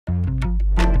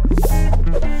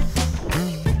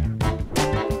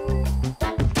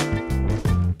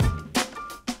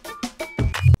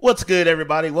What's good,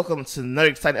 everybody? Welcome to another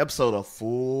exciting episode of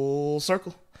Full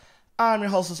Circle. I'm your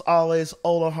host, as always,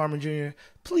 Harmon Jr.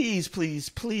 Please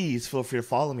feel free to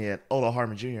follow me at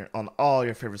Harmon Jr. on all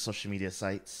your favorite social media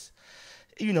sites.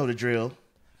 You know the drill,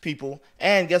 people.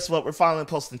 And guess what? We're finally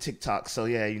posting TikTok. So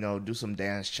yeah, do some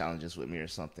dance challenges with me or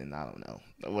something. I don't know.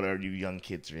 Whatever you young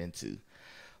kids are into.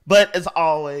 But as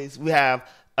always, we have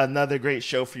another great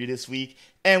show for you this week.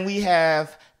 And we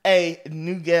have a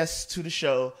new guest to the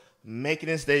show making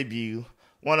his debut.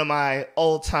 One of my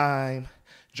old-time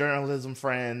journalism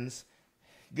friends,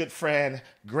 good friend,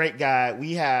 great guy.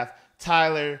 We have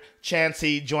Tyler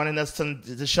Chancey joining us to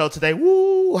the show today.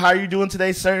 Woo! How are you doing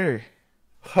today, sir?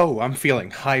 Oh, I'm feeling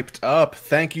hyped up.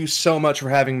 Thank you so much for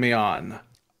having me on.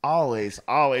 Always.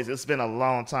 It's been a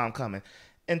long time coming.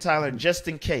 And Tyler, just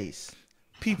in case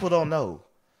people don't know,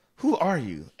 who are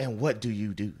you and what do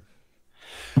you do?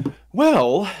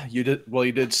 Well, you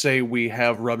did say we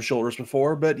have rubbed shoulders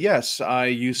before, but yes, I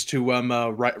used to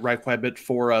write quite a bit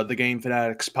for the Game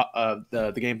Fanatics, the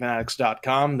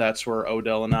GameFanatics.com. That's where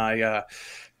Odell and I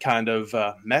kind of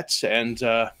met and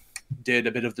did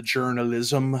a bit of the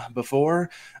journalism before.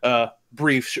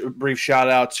 Brief shout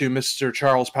out to Mr.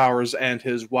 Charles Powers and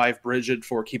his wife Bridget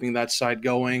for keeping that site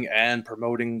going and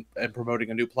promoting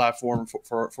a new platform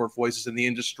for voices in the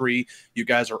industry. You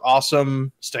guys are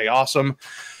awesome. Stay awesome.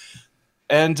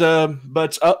 And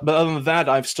but other than that,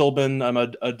 I've still been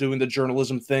doing the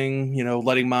journalism thing,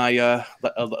 letting my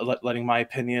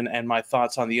opinion and my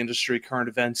thoughts on the industry, current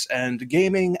events, and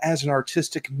gaming as an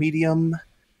artistic medium,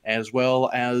 as well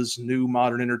as new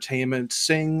modern entertainment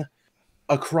sing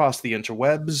across the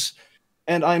interwebs.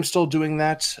 And I'm still doing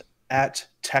that at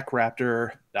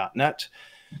techraptor.net.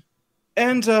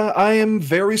 And I am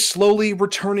very slowly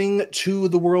returning to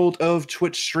the world of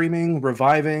Twitch streaming,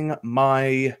 reviving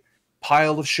my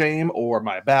pile of shame, or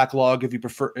my backlog if you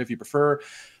prefer,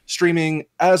 streaming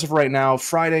as of right now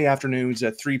Friday afternoons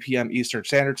at 3 p.m. Eastern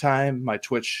Standard Time. My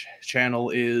Twitch channel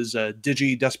is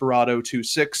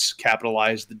DigiDesperado26,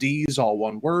 capitalize the D's, all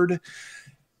one word.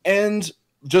 And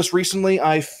just recently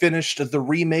I finished the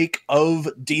remake of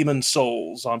Demon's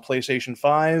Souls on PlayStation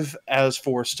 5. As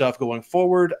for stuff going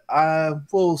forward,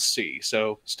 we'll see,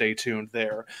 so stay tuned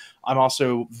there. I'm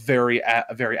also very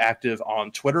active on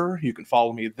Twitter. You can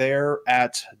follow me there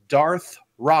at Darth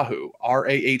Rahu,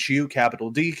 R-A-H-U,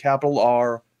 capital D, capital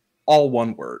R, all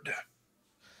one word.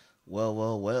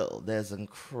 Well, there's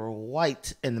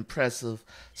quite an impressive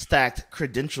stacked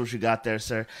credentials you got there,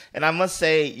 sir. And I must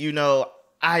say,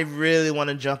 I really want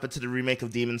to jump into the remake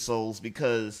of Demon's Souls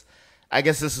because I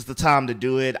guess this is the time to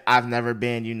do it. I've never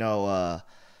been,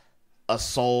 a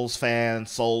Souls fan,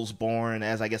 Soulsborne,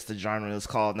 as I guess the genre is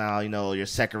called now. Your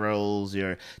Sekiros,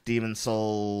 your Demon's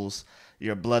Souls,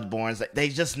 your Bloodborns. They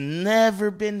just never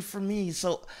been for me.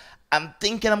 So I'm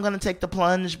thinking I'm going to take the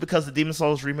plunge because the Demon's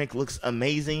Souls remake looks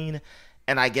amazing.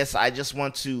 And I guess I just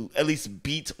want to at least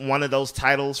beat one of those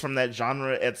titles from that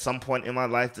genre at some point in my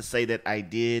life to say that I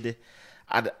did.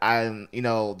 I'm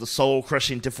the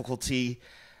soul-crushing difficulty.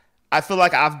 I feel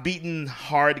like I've beaten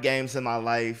hard games in my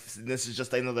life. This is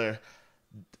just another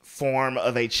form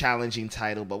of a challenging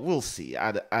title, but we'll see.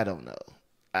 I don't know.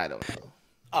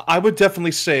 I would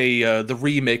definitely say the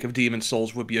remake of Demon's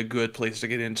Souls would be a good place to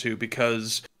get into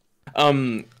because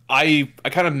I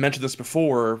kind of mentioned this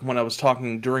before when I was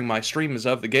talking during my streams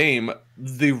of the game.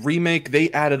 The remake,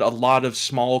 they added a lot of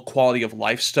small quality of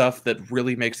life stuff that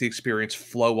really makes the experience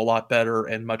flow a lot better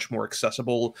and much more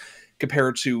accessible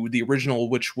compared to the original,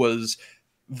 which was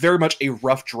very much a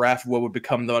rough draft of what would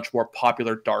become the much more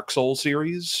popular Dark Souls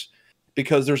series.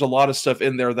 Because there's a lot of stuff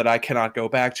in there that I cannot go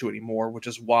back to anymore, which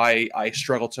is why I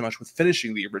struggled so much with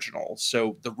finishing the original.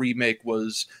 So the remake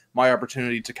was my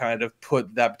opportunity to kind of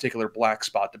put that particular black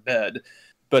spot to bed.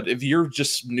 But if you're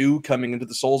just new coming into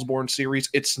the Soulsborne series,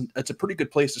 it's a pretty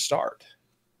good place to start.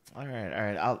 All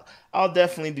right. I'll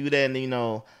definitely do that.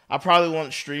 And I probably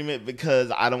won't stream it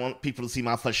because I don't want people to see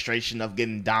my frustration of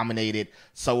getting dominated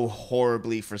so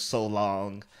horribly for so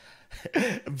long.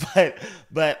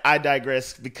 but I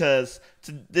digress because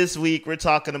this week we're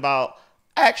talking about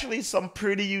actually some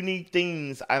pretty unique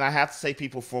things, and I have to say,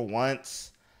 people, for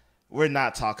once we're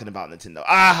not talking about Nintendo.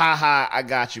 I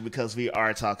got you, because we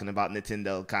are talking about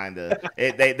Nintendo, kind of.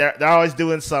 They're always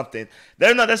doing something.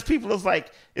 There's people that's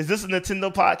like, is this a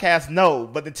Nintendo podcast? No,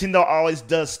 but Nintendo always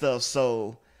does stuff,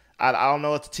 so I don't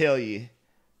know what to tell you.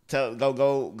 Go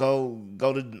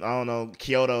to, I don't know,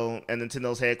 Kyoto and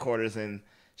Nintendo's headquarters and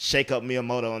shake up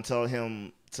Miyamoto and tell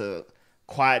him to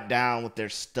quiet down with their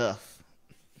stuff.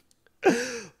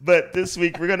 But this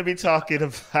week we're going to be talking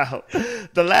about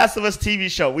the Last of Us TV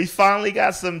show. We finally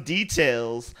got some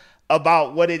details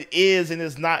about what it is and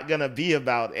is not gonna be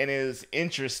about, and it is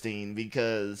interesting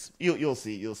because you'll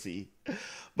see.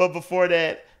 But before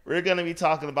that, we're gonna be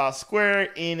talking about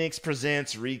Square Enix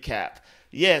Presents recap.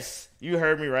 Yes, you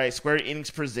heard me right. Square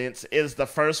Enix Presents is the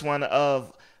first one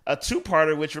of a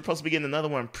two-parter, which we're supposed to be getting another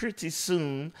one pretty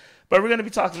soon. But we're gonna be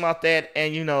talking about that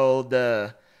and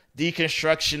the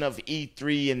deconstruction of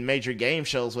E3 and major game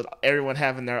shows with everyone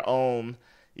having their own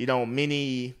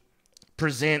mini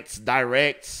presents,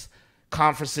 directs,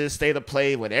 conferences, state of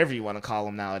play, whatever you want to call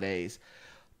them nowadays.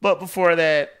 But before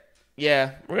that,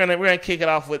 yeah, we're gonna kick it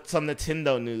off with some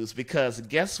Nintendo news because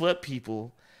guess what,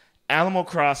 people? Animal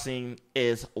Crossing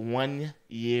is 1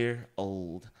 year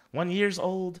old. 1 year's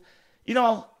old.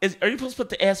 Are you supposed to put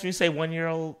the S when you say 1 year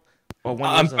old or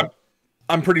 1 year's old?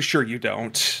 I'm pretty sure you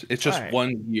don't. It's just right.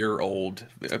 1 year old.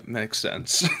 It makes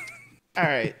sense. All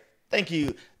right. Thank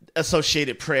you,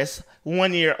 Associated Press.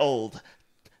 1 year old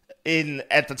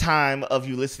at the time of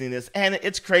you listening to this. And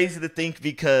it's crazy to think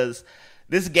because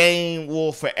this game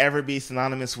will forever be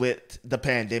synonymous with the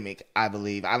pandemic, I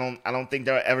believe. I don't think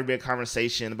there'll ever be a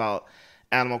conversation about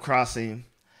Animal Crossing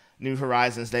New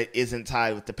Horizons that isn't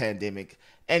tied with the pandemic.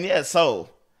 And yeah, so,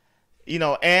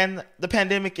 and the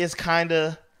pandemic is kind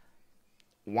of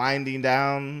winding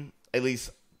down. At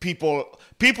least people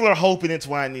are hoping it's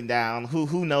winding down.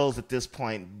 Who knows at this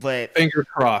point? But fingers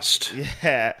crossed.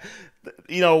 Yeah.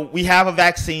 We have a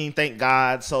vaccine, thank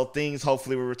God, so things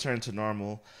hopefully will return to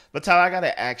normal. But Tyler, I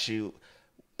gotta ask you,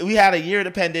 we had a year of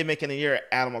the pandemic and a year of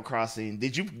Animal Crossing.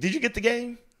 Did you get the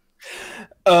game?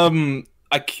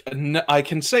 I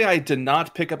can say I did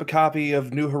not pick up a copy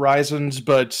of New Horizons,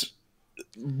 but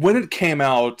when it came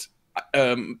out,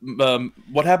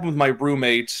 what happened with my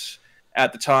roommate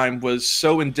at the time was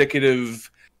so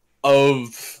indicative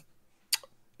of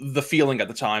the feeling at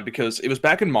the time, because it was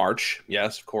back in March.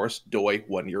 Yes, of course,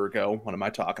 1 year ago. What am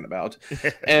I talking about?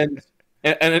 and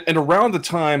around the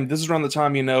time, this is around the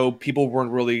time, people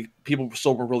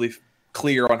still weren't really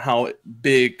clear on how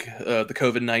big the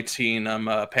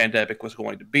COVID-19 pandemic was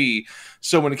going to be.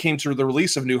 So when it came to the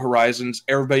release of New Horizons,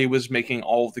 everybody was making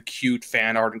all of the cute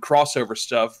fan art and crossover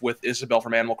stuff with Isabelle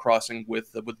from Animal Crossing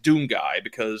with Doom Guy,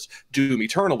 because Doom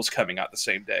Eternal was coming out the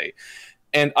same day.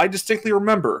 And I distinctly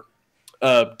remember,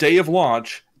 day of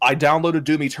launch, I downloaded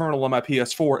Doom Eternal on my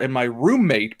PS4, and my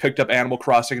roommate picked up Animal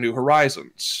Crossing New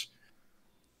Horizons.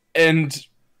 And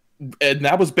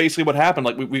that was basically what happened.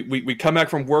 Like, we come back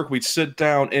from work, we'd sit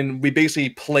down, and we basically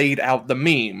played out the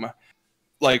meme,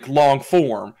 like, long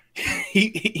form.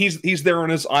 He's there on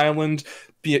his island,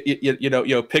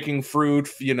 picking fruit,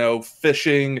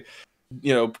 fishing,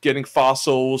 getting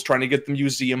fossils, trying to get the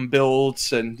museum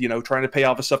built, and trying to pay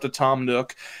off his stuff to Tom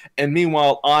Nook. And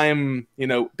meanwhile, I'm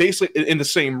basically in the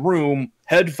same room,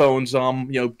 headphones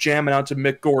on, jamming out to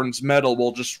Mick Gordon's Metal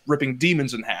while just ripping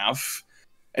demons in half.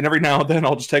 And every now and then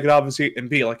I'll just take it off and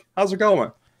be like, "How's it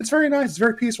going?" "It's very nice. It's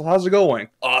very peaceful. How's it going?"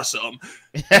 "Awesome."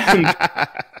 And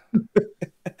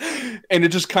it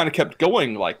just kind of kept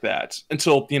going like that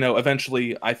until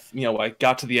eventually I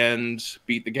got to the end,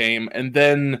 beat the game, and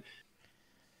then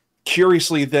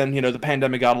curiously, the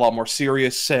pandemic got a lot more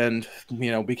serious and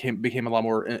became a lot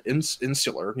more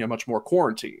insular, much more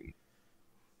quarantine.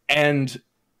 And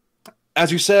as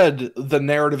you said, the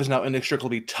narrative is now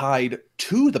inextricably tied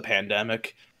to the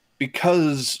pandemic,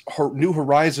 because New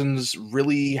Horizons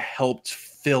really helped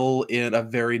fill in a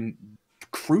very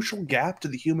crucial gap to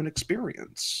the human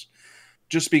experience.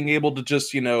 Just being able to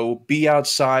just be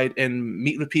outside and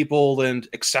meet with people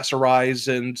and accessorize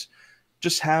and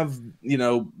just have,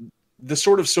 the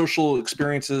sort of social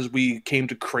experiences we came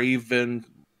to crave and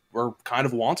were kind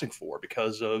of wanting for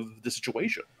because of the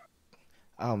situation.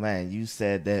 Oh man, you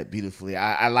said that beautifully.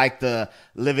 I like the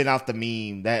living off the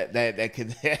meme that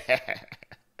could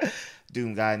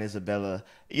Doom Guy and Isabella.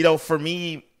 For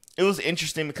me, it was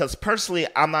interesting because personally,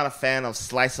 I'm not a fan of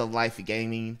slice of life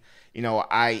gaming.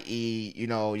 I.e.,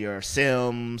 your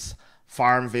Sims,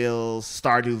 Farmville,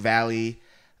 Stardew Valley.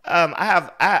 I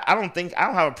don't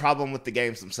have a problem with the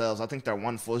games themselves. I think they're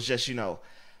wonderful. It's just,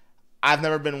 I've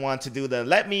never been one to do the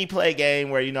let me play a game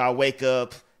where, I wake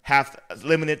up, have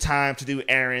limited time to do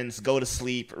errands, go to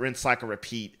sleep, rinse, cycle,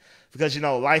 repeat. Because,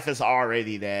 life is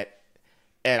already that.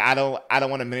 And I don't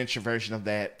want a miniature version of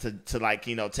that to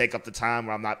take up the time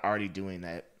where I'm not already doing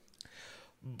that.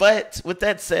 But with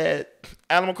that said,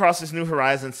 Animal Crossing New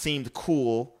Horizons seemed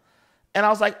cool. And I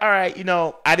was like, all right,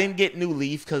 I didn't get New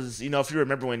Leaf because, if you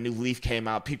remember when New Leaf came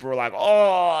out, people were like,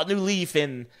 oh, New Leaf.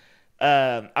 And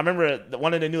I remember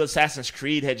one of the new Assassin's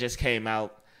Creed had just came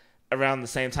out around the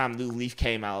same time New Leaf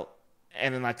came out.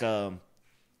 And then I think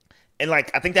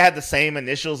they had the same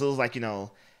initials. It was like,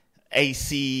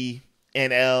 AC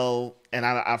NL, and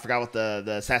I forgot what the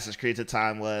Assassin's Creed at the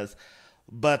time was.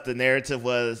 But the narrative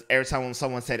was every time when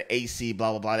someone said AC,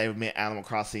 blah blah blah, they meant Animal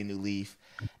Crossing New Leaf.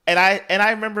 And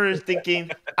I remember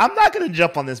thinking, I'm not gonna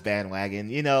jump on this bandwagon.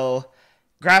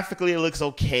 Graphically it looks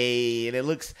okay, and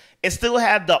it still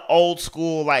had the old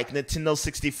school like Nintendo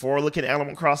 64 looking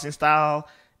Animal Crossing style,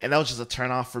 and that was just a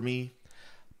turn off for me.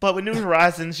 But with New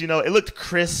Horizons, it looked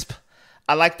crisp.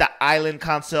 I like the island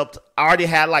concept. I already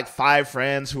had like 5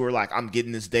 friends who were like, I'm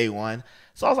getting this day one.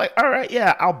 So I was like, all right,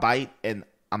 yeah, I'll bite. And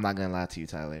I'm not gonna lie to you,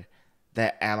 Tyler.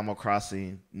 That Animal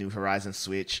Crossing New Horizons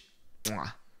Switch,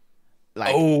 mwah,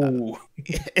 like,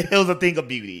 it was a thing of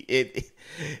beauty.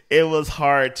 It was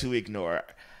hard to ignore.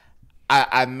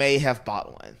 I may have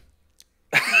bought one.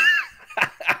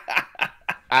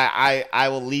 I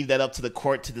will leave that up to the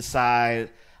court to decide.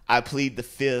 I plead the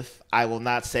fifth. I will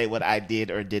not say what I did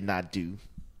or did not do.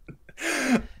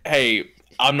 Hey,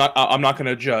 I'm not going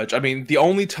to judge. I mean, the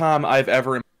only time I've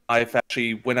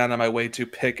actually went out of my way to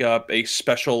pick up a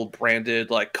special branded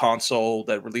like console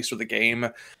that released with the game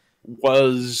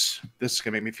was, this is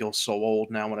gonna make me feel so old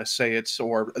now when I say it,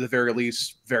 or at the very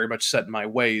least, very much set in my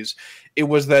ways. It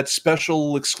was that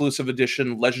special exclusive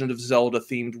edition Legend of Zelda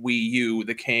themed Wii U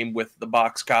that came with the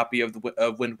box copy of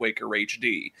Wind Waker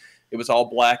HD. It was all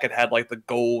black. It had like the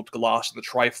gold gloss and the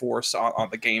Triforce on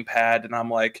the gamepad, and I'm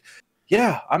like,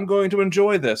 yeah, I'm going to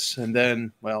enjoy this. And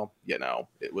then, well,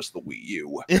 it was the Wii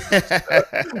U.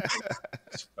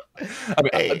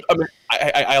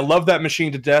 I love that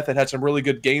machine to death. It had some really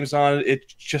good games on it.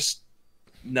 It just,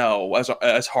 no,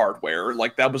 as hardware,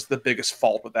 like that was the biggest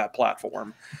fault with that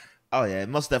platform. Oh yeah,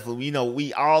 most definitely.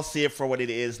 We all see it for what it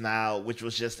is now, which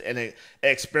was just an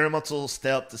experimental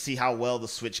step to see how well the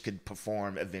Switch could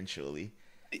perform eventually.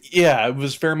 Yeah, it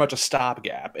was very much a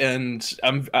stopgap, and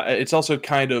it's also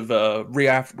kind of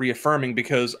reaffirming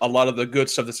because a lot of the good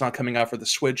stuff that's not coming out for the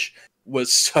Switch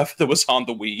was stuff that was on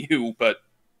the Wii U, but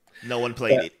no one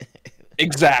played it.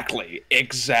 Exactly.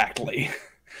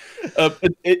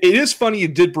 It is funny you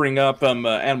did bring up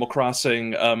Animal Crossing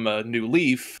New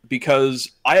Leaf,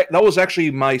 because that was actually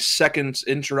my second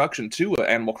introduction to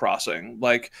Animal Crossing.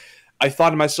 Like, I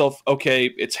thought to myself, okay,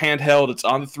 it's handheld, it's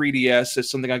on the 3DS,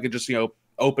 it's something I could just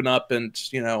open up and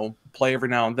play every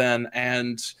now and then,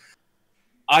 and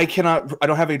I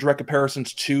don't have any direct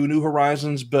comparisons to New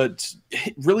Horizons, but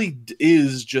it really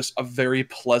is just a very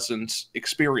pleasant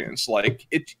experience. Like,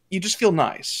 you just feel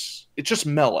nice. It's just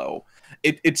mellow.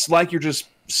 It's like you're just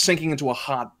sinking into a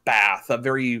hot bath, a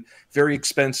very, very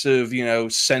expensive,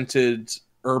 scented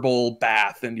herbal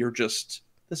bath, and you're just,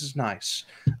 this is nice.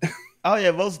 Oh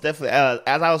yeah, most definitely.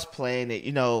 As I was playing it,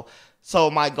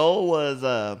 so my goal was,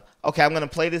 okay, I'm gonna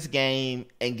play this game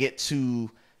and get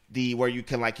to where you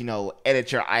can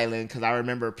edit your island, because I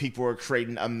remember people were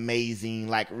creating amazing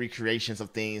recreations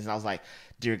of things, and I was like,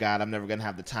 dear God, I'm never gonna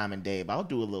have the time and day, but I'll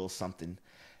do a little something.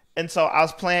 And so I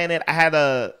was playing it. I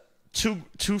had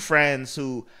two friends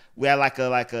who we had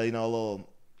a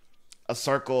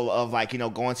circle of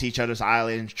going to each other's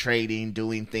islands, trading,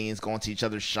 doing things, going to each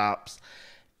other's shops,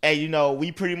 and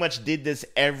we pretty much did this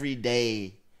every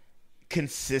day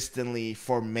consistently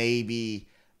for maybe,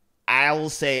 I will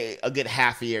say, a good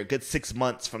half a year, a good 6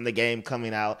 months from the game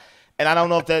coming out. And I don't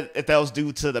know if that was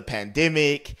due to the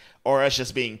pandemic or us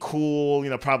just being cool,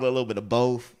 probably a little bit of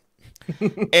both.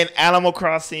 And Animal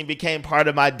Crossing became part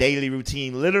of my daily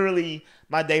routine. Literally,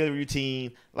 my daily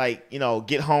routine,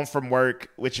 get home from work,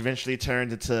 which eventually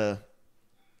turned into,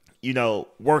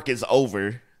 work is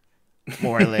over,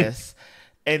 more or less.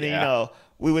 And then, Yeah.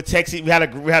 we would text. We had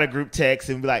a group text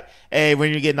and be like, "Hey,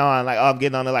 when you're getting on?" Like, "Oh, I'm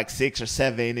getting on at 6 or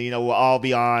 7." And we'll all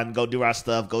be on, go do our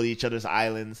stuff, go to each other's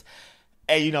islands,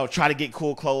 and try to get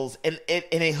cool clothes. And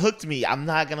it hooked me. I'm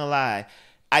not gonna lie.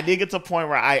 I did get to a point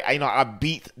where I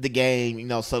beat the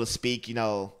game, so to speak.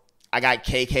 I got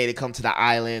KK to come to the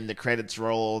island, the credits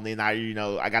roll, and then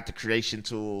I got the creation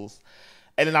tools.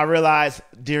 And then I realized,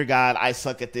 dear God, I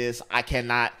suck at this. I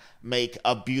cannot make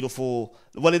a beautiful,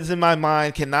 what is in my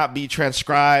mind cannot be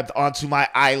transcribed onto my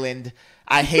island.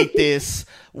 I hate this.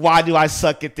 Why do I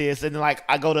suck at this? And then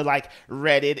I go to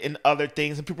Reddit and other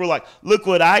things, and people are like, look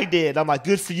what I did. I'm like,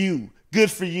 good for you.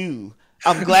 Good for you.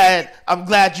 I'm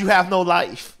glad you have no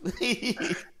life.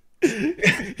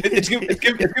 It's giving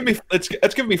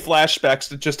me flashbacks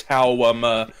to just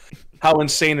how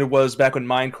insane it was back when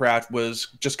Minecraft was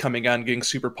just coming out and getting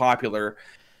super popular.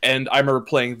 And I remember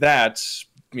playing that,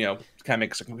 kind of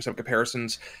make some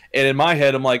comparisons. And in my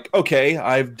head, I'm like, okay,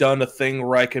 I've done a thing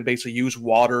where I can basically use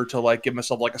water to give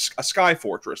myself a sky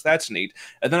fortress. That's neat.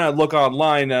 And then I look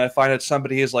online and I find that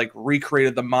somebody has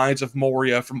recreated the Mines of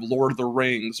Moria from Lord of the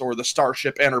Rings or the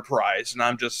Starship Enterprise. And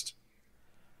I'm just,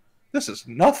 this is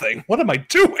nothing. What am I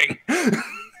doing?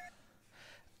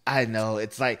 I know.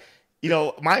 It's like,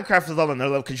 Minecraft is on another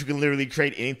level because you can literally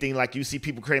create anything. Like, you see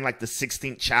people creating, like, the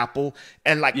 16th chapel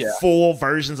and, like, Yeah. full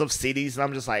versions of cities. And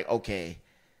I'm just like, okay,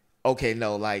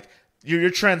 no, like, you're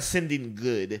transcending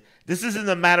good. This isn't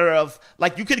a matter of,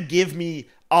 like, you could give me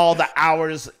all the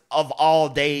hours of all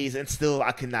days and still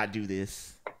I could not do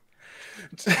this.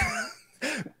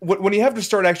 When you have to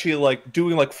start actually like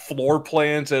doing like floor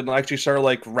plans and actually start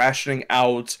like rationing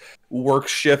out work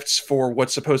shifts for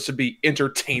what's supposed to be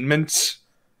entertainment,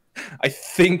 I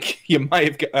think you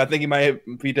might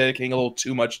be dedicating a little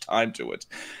too much time to it.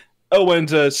 Oh, and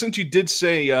since you did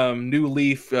say New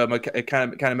Leaf, it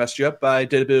kind of messed you up. I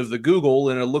did a bit of the Google,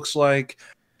 and it looks like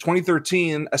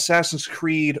 2013 Assassin's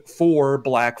Creed 4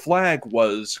 Black Flag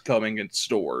was coming in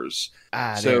stores.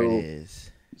 There it is.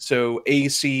 So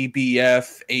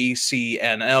ACBF,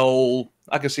 ACNL,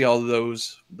 I can see all of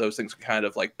those things kind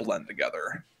of like blend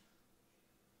together.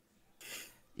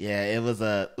 Yeah, it was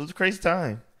a crazy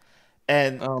time.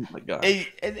 And oh my god.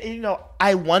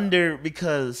 I wonder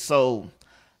because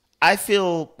I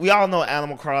feel we all know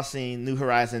Animal Crossing New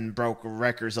Horizon broke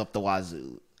records up the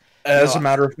wazoo. As a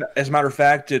matter of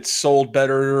fact, it's sold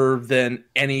better than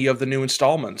any of the new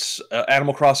installments.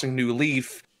 Animal Crossing New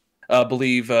Leaf, I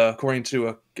believe, according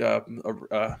to a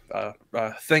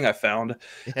thing I found,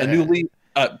 a New Leaf.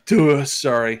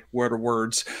 Sorry, word of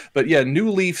words, but yeah,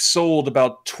 New Leaf sold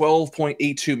about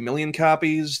 12.82 million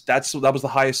copies. That was the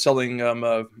highest selling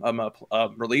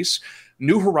release.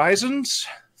 New Horizons,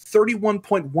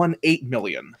 31.18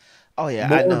 million. Oh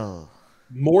yeah, I know.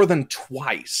 More than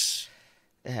twice.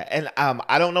 Yeah, and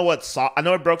I don't know I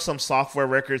know it broke some software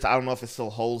records. I don't know if it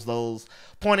still holds those.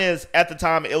 Point is, at the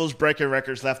time, it was breaking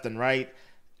records left and right.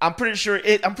 I'm pretty sure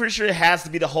it has to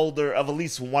be the holder of at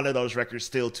least one of those records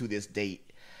still to this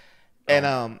date.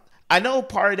 And I know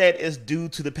part of that is due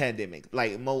to the pandemic,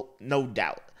 like no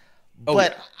doubt.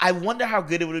 But yeah. I wonder how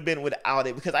good it would have been without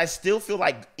it, because I still feel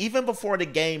like even before the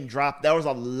game dropped, there was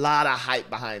a lot of hype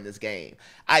behind this game.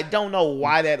 I don't know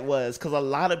why that was, because a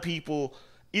lot of people,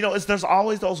 there's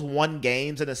always those one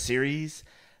games in a series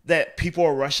that people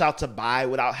will rush out to buy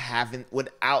without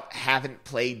having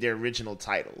played their original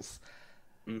titles.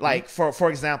 Mm-hmm. Like for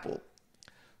example,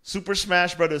 Super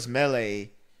Smash Bros.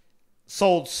 Melee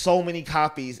sold so many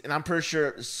copies, and I'm pretty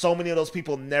sure so many of those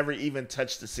people never even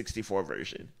touched the 64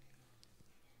 version.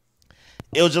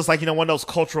 It was just like, one of those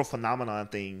cultural phenomenon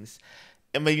things.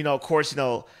 I mean, of course,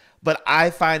 but I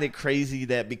find it crazy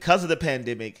that because of the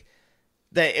pandemic,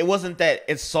 that it wasn't that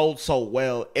it sold so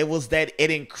well, it was that it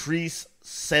increased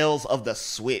sales of the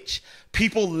Switch.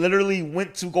 People literally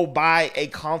went to go buy a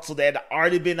console that had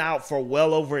already been out for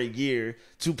well over a year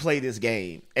to play this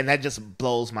game, and that just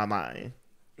blows my mind.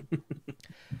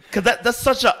 Because that's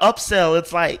such an upsell.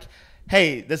 It's like,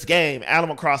 hey, this game,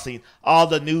 Animal Crossing, all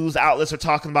the news outlets are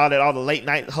talking about it, all the late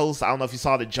night hosts. I don't know if you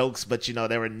saw the jokes, but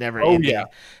they were never ending. Yeah.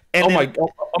 And my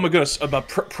goodness.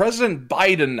 President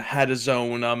Biden had his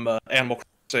own Animal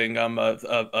Crossing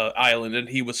island, and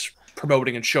he was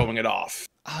promoting and showing it off.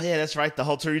 Oh yeah, that's right. The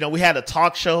whole tour. We had a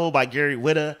talk show by Gary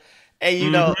Whitta.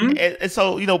 And and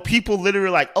so people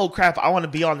literally like, oh crap, I want to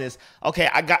be on this. Okay,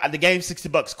 I got the game,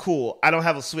 $60. Cool. I don't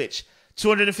have a Switch.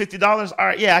 $250. All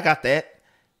right, yeah, I got that.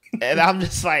 And I'm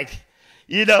just like,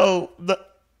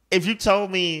 if you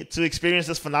told me to experience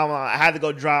this phenomenon, I had to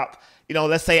go drop,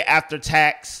 let's say after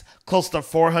tax, close to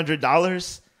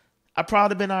 $400, I'd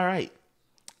probably been all right.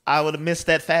 I would have missed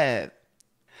that fad.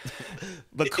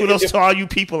 But kudos to all you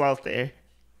people out there.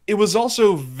 It was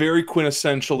also very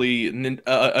quintessentially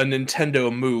a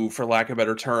Nintendo move, for lack of a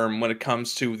better term, when it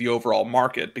comes to the overall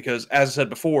market. Because, as I said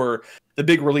before, the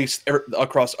big release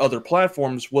across other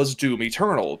platforms was Doom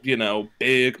Eternal.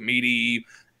 Big, meaty,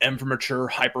 M for mature,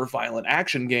 hyper-violent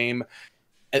action game.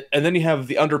 And then you have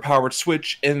the underpowered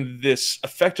Switch and this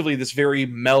very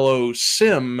mellow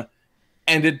sim,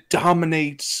 and it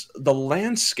dominates the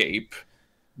landscape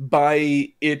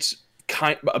by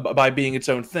being its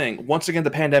own thing. Once again,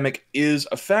 the pandemic is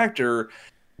a factor,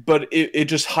 but it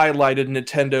just highlighted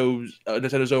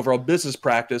Nintendo's overall business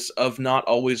practice of not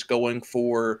always going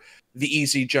for the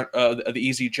easy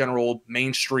general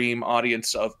mainstream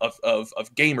audience of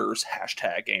gamers,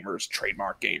 hashtag gamers,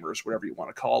 trademark gamers, whatever you want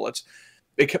to call it,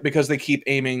 because they keep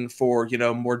aiming for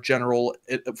more general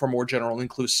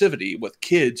inclusivity with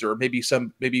kids, or maybe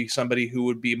somebody who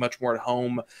would be much more at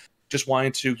home, just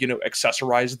wanting to,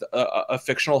 accessorize a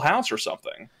fictional house or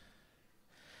something.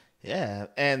 Yeah,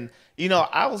 and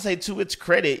I will say to its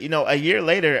credit, a year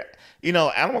later,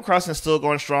 Animal Crossing is still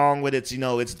going strong with its,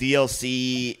 its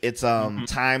DLC, its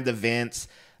timed events.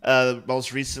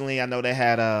 Most recently, I know they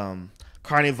had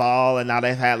Carnival, and now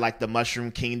they've had like the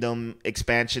Mushroom Kingdom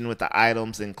expansion with the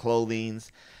items and clothings.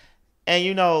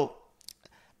 And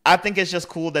I think it's just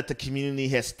cool that the community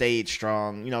has stayed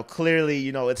strong. Clearly,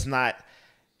 it's not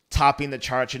topping the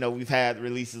charts. We've had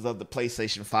releases of the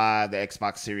PlayStation 5, the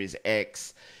Xbox Series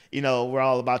X. We're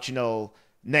all about,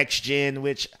 next gen,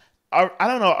 which I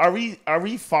don't know. Are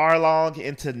we far along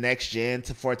into next gen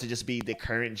for it to just be the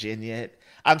current gen yet?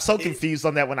 I'm so confused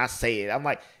on that when I say it. I'm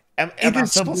like, am I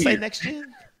supposed to say next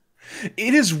gen?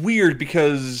 It is weird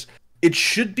because it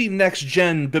should be next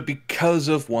gen, but because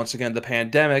of, once again, the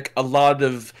pandemic, a lot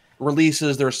of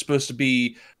releases that are supposed to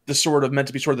be meant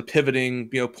to be the pivoting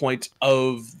point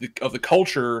of the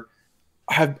culture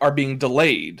are being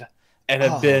delayed and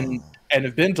have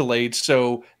been delayed.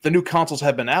 So the new consoles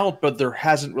have been out, but there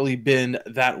hasn't really been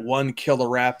that one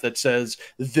killer app that says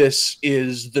this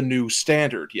is the new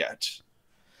standard yet.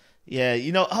 Yeah,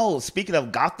 speaking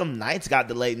of, Gotham Knights got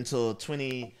delayed until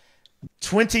 2022.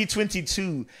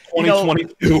 2022.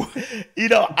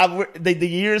 The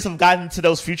years have gotten to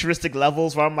those futuristic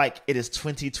levels where I'm like, it is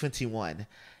 2021.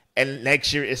 And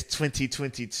next year is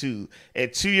 2022.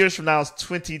 And 2 years from now is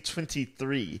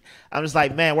 2023. I'm just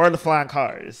like, man, where are the flying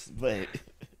cars? But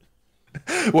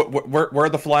where are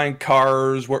the flying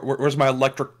cars? Where's my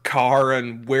electric car?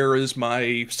 And where is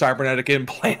my cybernetic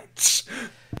implants?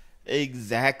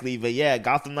 Exactly. But yeah,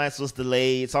 Gotham Knights was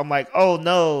delayed. So I'm like, oh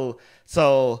no.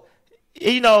 So,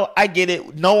 I get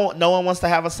it. No one wants to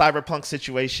have a cyberpunk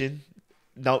situation.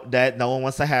 No one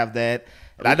wants to have that.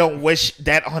 And I don't wish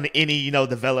that on any,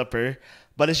 developer.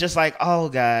 But it's just like, oh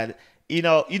God.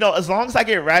 As long as I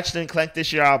get Ratchet and Clank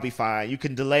this year, I'll be fine. You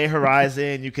can delay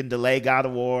Horizon, you can delay God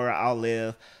of War, I'll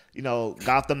live.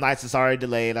 Gotham Knights is already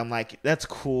delayed. I'm like, that's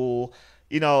cool.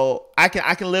 I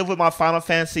can live with my Final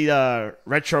Fantasy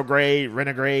retrograde,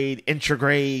 renegade,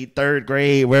 intrograde, third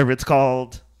grade, wherever it's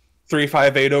called.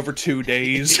 358 over 2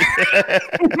 days.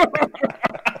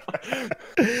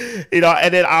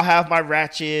 And then I'll have my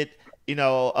Ratchet.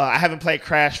 I haven't played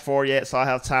Crash 4 yet, so I'll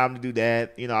have time to do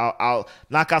that. I'll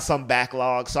knock out some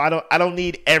backlog. So I don't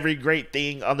need every great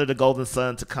thing under the golden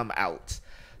sun to come out.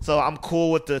 So I'm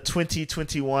cool with the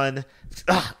 2021.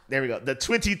 There we go. The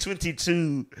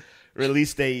 2022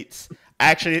 release dates.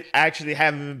 I actually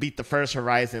haven't even beat the first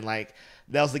Horizon. Like,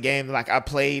 that was the game like I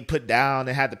played, put down,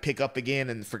 and had to pick up again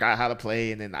and forgot how to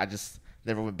play, and then I just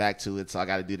never went back to it. So I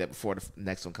got to do that before the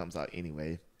next one comes out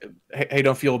anyway. Hey,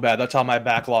 don't feel bad. That's on my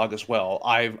backlog as well.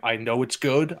 I know it's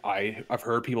good. I've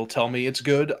heard people tell me it's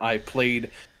good. I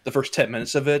played the first 10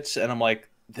 minutes of it, and I'm like,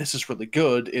 this is really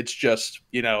good. It's just,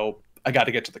 I got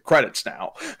to get to the credits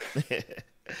now.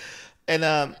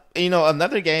 And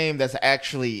another game that's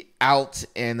actually out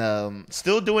and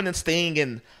still doing its thing,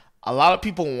 and a lot of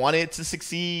people want it to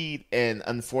succeed, and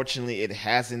unfortunately it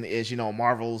hasn't, is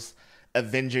Marvel's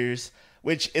Avengers,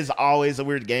 which is always a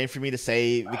weird game for me to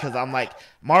say because I'm like,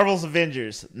 Marvel's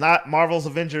Avengers, not Marvel's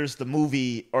Avengers the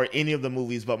movie or any of the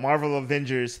movies, but Marvel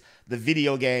Avengers the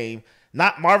video game,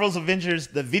 not Marvel's Avengers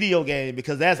the video game,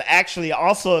 because that's actually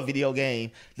also a video game.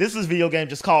 This is a video game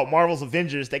just called Marvel's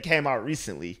Avengers that came out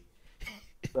recently.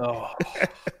 Oh.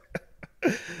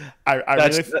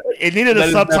 It needed a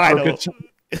subtitle.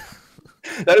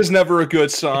 That is never a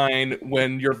good sign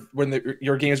when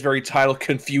your game's very title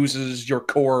confuses your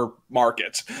core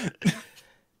market.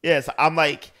 Yes, I'm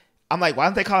like, why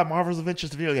don't they call it Marvel's Adventures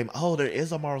the video game? Oh, there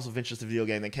is a Marvel's Adventures the video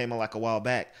game that came out like a while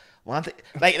back. Why don't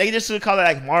they just should call it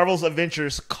like Marvel's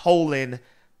Adventures :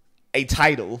 a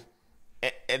title,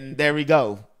 and there we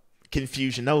go,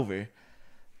 confusion over.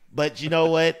 But you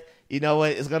know what?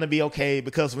 It's gonna be okay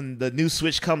because when the new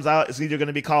Switch comes out, it's either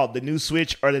gonna be called the new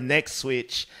Switch or the next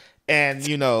Switch. And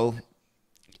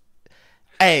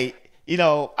hey,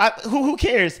 who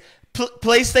cares?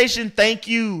 PlayStation, thank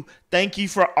you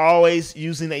for always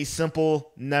using a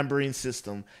simple numbering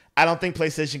system. I don't think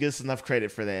PlayStation gets enough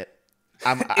credit for that.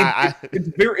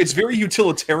 It's very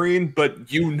utilitarian,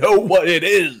 but you know what it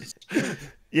is.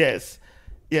 Yes.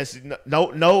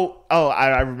 No. Oh,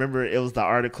 I remember it was the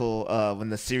article when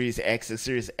the Series X and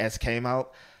Series S came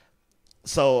out.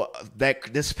 So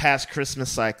that this past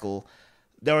Christmas cycle,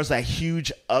 there was a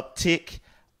huge uptick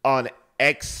on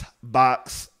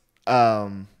Xbox.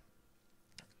 Not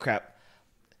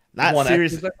One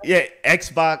Series. X, yeah,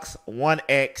 Xbox One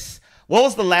X. What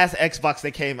was the last Xbox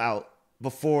that came out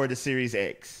before the Series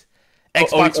X?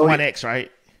 Xbox One X,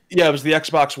 right? Yeah, it was the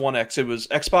Xbox One X. It was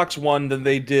Xbox One, then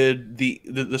they did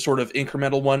the sort of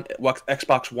incremental one,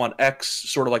 Xbox One X,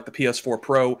 sort of like the PS4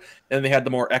 Pro, and they had the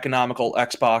more economical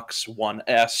Xbox One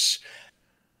S.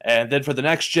 And then for the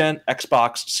next gen,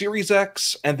 Xbox Series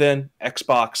X, and then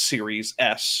Xbox Series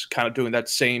S, kind of doing that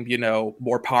same,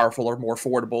 more powerful or more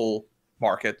affordable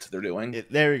market they're doing.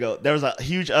 There we go. There was a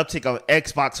huge uptick of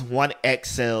Xbox One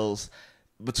X sales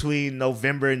between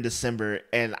November and December,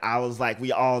 and I was like,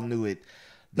 we all knew it.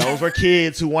 Those were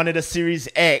kids who wanted a Series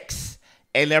X,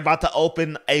 and they're about to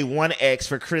open a One X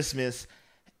for Christmas,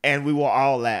 and we will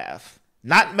all laugh.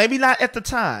 Maybe not at the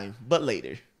time, but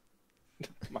later.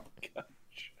 My gosh.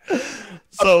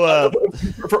 So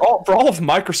for all of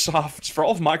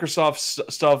Microsoft's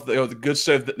stuff, the good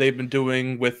stuff that they've been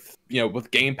doing with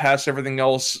Game Pass, everything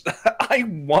else, I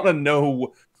want to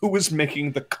know who is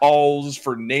making the calls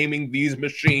for naming these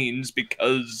machines,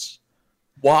 because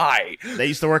why? They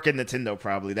used to work at Nintendo,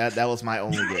 probably. That was my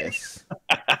only guess.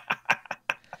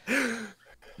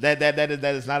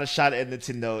 That is not a shot at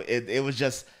Nintendo. It was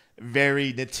just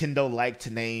very Nintendo-like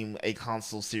to name a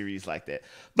console series like that.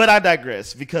 But I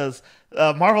digress, because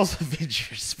Marvel's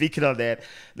Avengers, speaking of that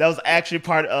was actually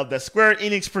part of the Square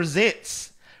Enix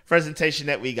Presents presentation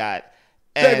that we got.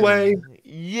 Segue.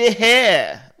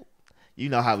 Yeah. You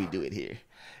know how we do it here.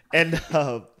 And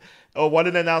one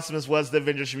of the announcements was the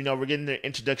Avengers. We're getting the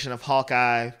introduction of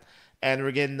Hawkeye, and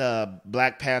we're getting the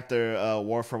Black Panther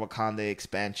War for Wakanda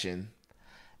expansion.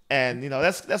 And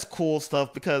that's cool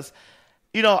stuff, because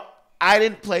I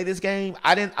didn't play this game.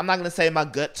 I'm not gonna say my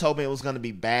gut told me it was gonna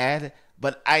be bad,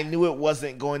 but I knew it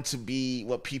wasn't going to be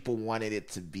what people wanted it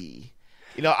to be.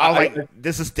 I was like,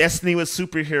 this is Destiny with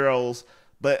superheroes,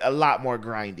 but a lot more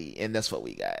grindy, and that's what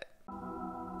we got.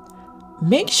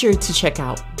 Make sure to check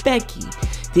out Becky.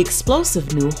 The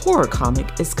explosive new horror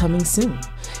comic is coming soon.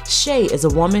 Shay is a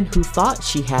woman who thought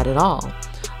she had it all.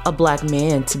 A black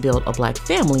man to build a black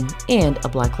family and a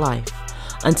black life.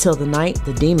 Until the night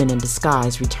the demon in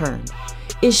disguise returned.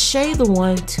 Is Shay the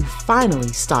one to finally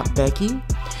stop Becky?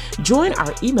 Join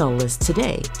our email list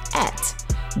today at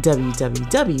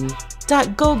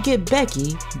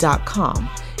www.gogetbecky.com.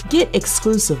 Get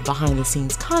exclusive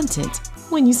behind-the-scenes content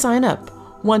when you sign up.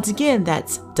 Once again,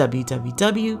 that's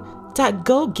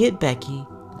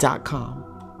www.gogetbecky.com.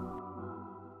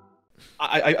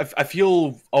 I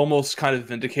feel almost kind of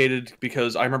vindicated,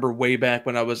 because I remember way back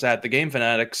when I was at the Game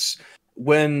Fanatics,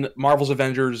 when Marvel's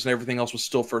Avengers and everything else was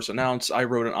still first announced, I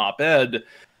wrote an op-ed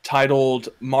titled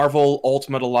 "Marvel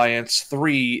Ultimate Alliance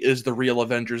 3 is the real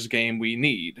Avengers game we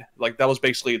need." Like, that was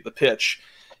basically the pitch.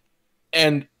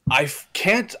 And I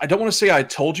don't want to say I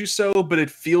told you so, but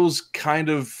it feels kind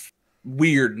of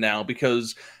weird now,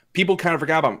 because people kind of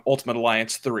forgot about Ultimate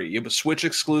Alliance 3. It was Switch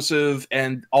exclusive,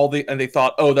 and they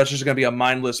thought, oh, that's just going to be a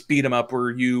mindless beat 'em up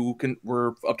where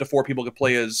up to 4 people could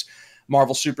play as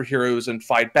Marvel superheroes and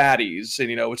fight baddies.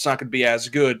 And it's not going to be as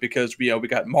good, because we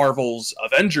got Marvel's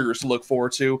Avengers to look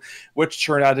forward to, which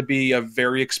turned out to be a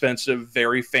very expensive,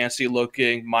 very fancy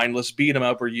looking mindless beat 'em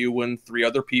up where you and 3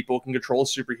 other people can control a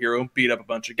superhero and beat up a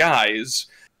bunch of guys.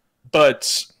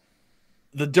 But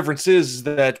the difference is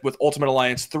that with Ultimate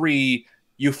Alliance 3,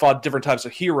 you fought different types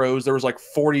of heroes. There was like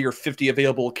 40 or 50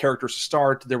 available characters to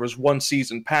start. There was one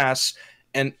season pass,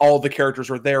 and all the characters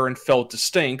were there and felt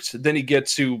distinct. Then you get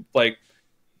to, like,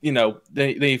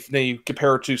 they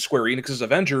compare it to Square Enix's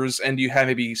Avengers, and you have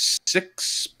maybe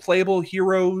 6 playable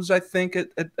heroes, I think,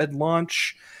 at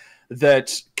launch,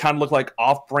 that kind of look like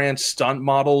off-brand stunt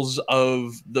models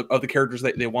of the characters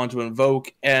that they want to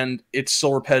invoke, and it's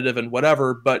so repetitive and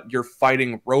whatever, but you're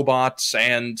fighting robots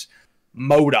and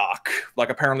MODOK. Like,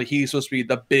 apparently he's supposed to be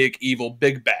the big evil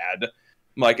big bad.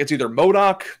 Like, it's either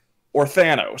MODOK or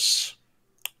Thanos.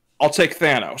 I'll take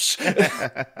Thanos.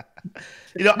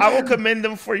 I will commend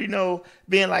them for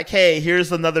being like, hey,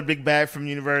 here's another big bad from the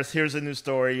universe, here's a new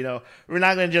story. We're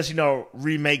not gonna just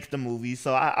remake the movie,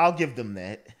 so I'll give them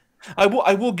that. I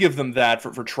will give them that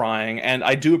for trying, and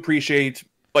I do appreciate,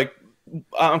 like,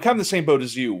 I'm kind of the same boat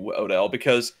as you, Odell,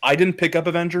 because I didn't pick up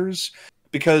Avengers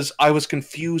because I was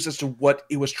confused as to what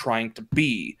it was trying to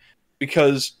be,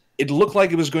 because it looked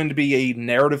like it was going to be a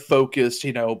narrative-focused,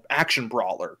 action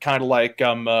brawler, kind of like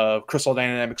Crystal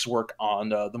Dynamics' work on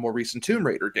the more recent Tomb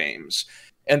Raider games.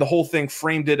 And the whole thing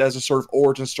framed it as a sort of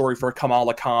origin story for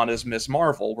Kamala Khan as Miss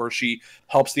Marvel, where she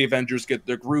helps the Avengers get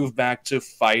their groove back to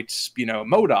fight,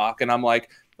 MODOK. And I'm like,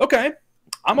 okay,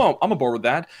 I'm aboard with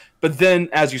that. But then,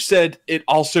 as you said, it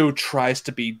also tries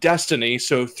to be Destiny,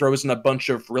 so throws in a bunch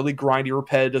of really grindy,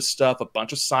 repetitive stuff, a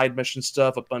bunch of side mission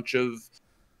stuff, a bunch of,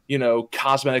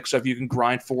 cosmetic stuff you can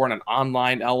grind for, and an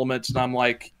online element. And I'm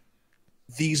like,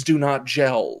 these do not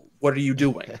gel. What are you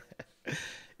doing?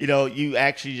 You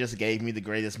actually just gave me the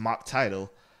greatest mock title.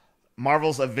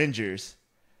 Marvel's Avengers,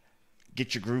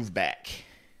 get your groove back.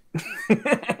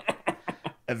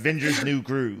 Avengers New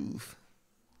Groove.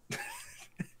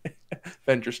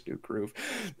 Avengers New Groove.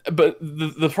 But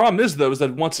the problem is, though, is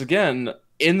that once again,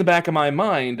 in the back of my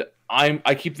mind,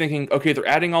 I keep thinking, okay, they're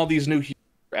adding all these new heroes,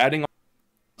 they're adding all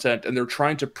content, and they're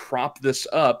trying to prop this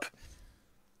up.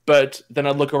 But then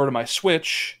I look over to my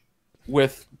Switch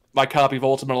with my copy of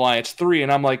Ultimate Alliance 3,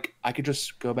 and I'm like, I could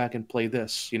just go back and play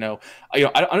this. I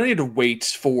don't need to wait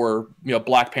for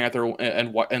Black Panther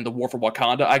and the War for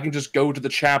Wakanda. I can just go to the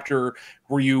chapter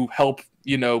where you help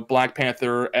Black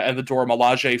Panther and the Dora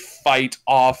Milaje fight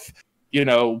off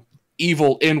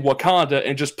evil in Wakanda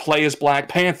and just play as Black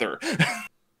Panther.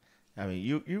 I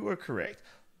mean, you were correct.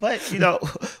 But,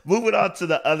 moving on to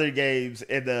the other games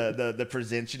and the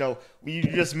presents, you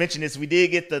just mentioned this. We did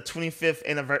get the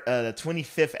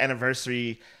 25th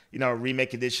anniversary,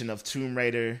 remake edition of Tomb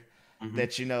Raider. Mm-hmm.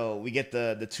 That, we get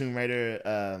the Tomb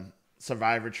Raider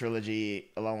Survivor trilogy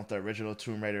along with the original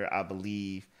Tomb Raider, I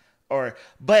believe.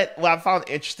 But what I found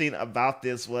interesting about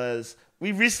this was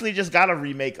we recently just got a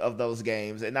remake of those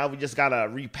games, and now we just got a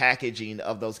repackaging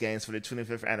of those games for the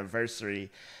 25th anniversary.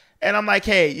 And I'm like,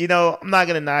 hey, I'm not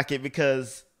going to knock it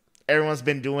because everyone's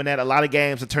been doing that. A lot of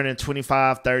games are turning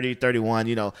 25, 30,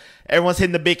 31. Everyone's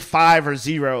hitting the big 5 or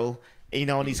 0,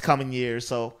 in these coming years.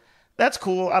 So that's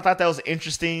cool. I thought that was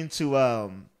interesting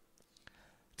to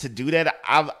do that.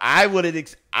 I would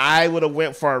have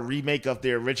went for a remake of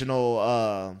the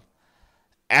original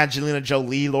Angelina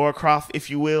Jolie Lara Croft, if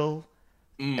you will,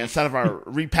 instead of a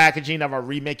repackaging of a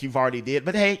remake you've already did.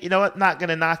 But hey, you know what? Not going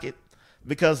to knock it.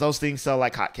 Because those things sell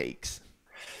like hotcakes.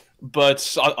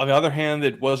 But on the other hand,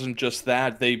 it wasn't just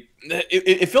that.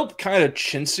 It felt kind of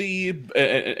chintzy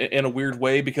in a weird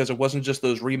way because it wasn't just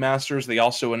those remasters. They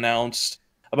also announced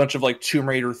a bunch of Tomb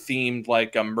Raider themed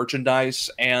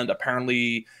merchandise and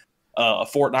apparently a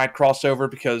Fortnite crossover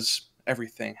because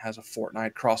everything has a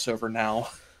Fortnite crossover now.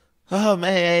 Oh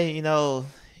man,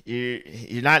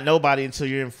 you're not nobody until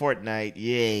you're in Fortnite.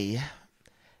 Yay.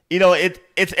 I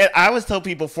always tell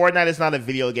people Fortnite is not a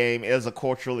video game. It is a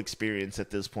cultural experience at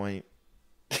this point.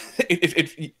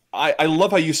 I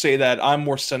love how you say that. I'm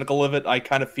more cynical of it. I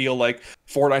kind of feel like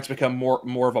Fortnite's become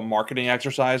more of a marketing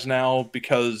exercise now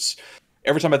because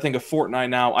every time I think of Fortnite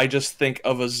now, I just think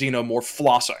of a Xenomorph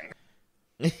flossing.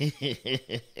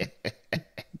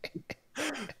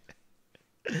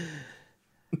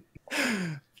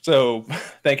 So,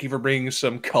 thank you for bringing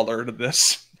some color to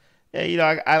this.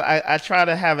 Yeah, I try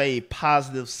to have a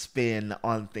positive spin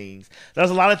on things. There's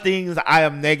a lot of things I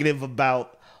am negative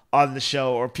about on the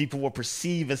show or people will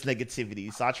perceive as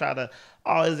negativity. So I try to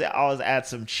always add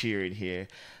some cheer in here.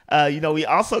 We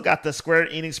also got the Square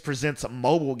Enix Presents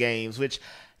mobile games, which,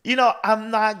 I'm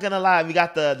not going to lie. We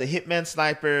got the Hitman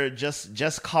Sniper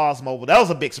Just Cause mobile. That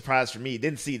was a big surprise for me.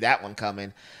 Didn't see that one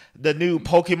coming. The new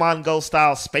Pokemon Go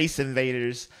style Space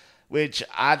Invaders, which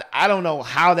I don't know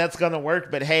how that's going to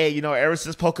work, but hey, ever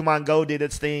since Pokemon Go did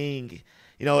its thing,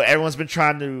 everyone's been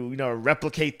trying to,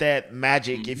 replicate that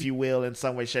magic, if you will, in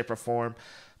some way, shape, or form.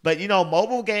 But,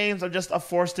 mobile games are just a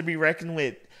force to be reckoned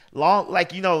with.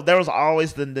 There was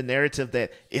always the narrative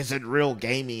that isn't real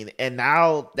gaming, and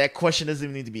now that question doesn't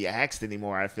even need to be asked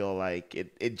anymore. I feel like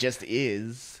it just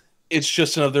is. It's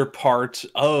just another part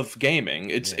of gaming.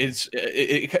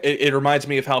 It reminds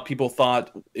me of how people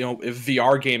thought, if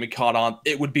VR gaming caught on,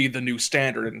 it would be the new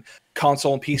standard, and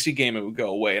console and PC gaming would go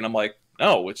away. And I'm like,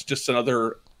 no, it's just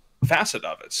another facet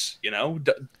of it.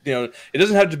 It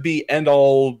doesn't have to be end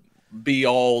all, be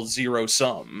all, zero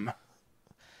sum.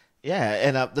 Yeah,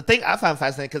 and the thing I found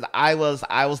fascinating, because I was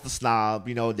the snob,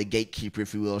 the gatekeeper,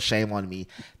 if you will, shame on me.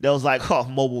 That was like, oh,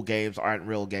 mobile games aren't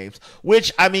real games.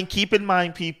 Which, I mean, keep in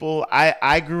mind, people,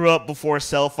 I grew up before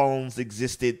cell phones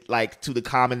existed, to the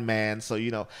common man. So,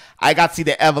 I got to see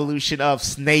the evolution of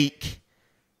Snake,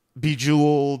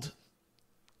 Bejeweled,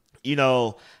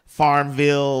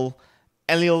 Farmville,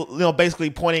 and,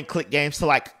 basically point and click games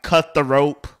to, Cut the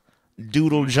Rope,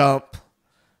 Doodle Jump.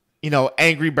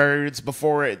 Angry Birds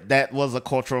before that was a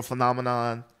cultural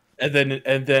phenomenon. And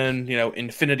then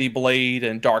Infinity Blade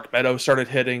and Dark Meadow started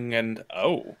hitting, and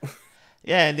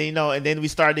yeah, and then and then we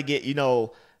started to get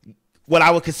what I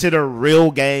would consider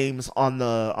real games on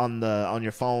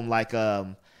your phone.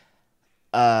 I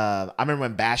remember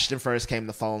when Bastion first came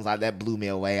to phones, that blew me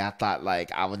away. I thought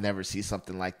I would never see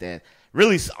something like that.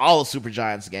 Really, all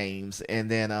Supergiant's games,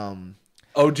 and then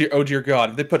oh dear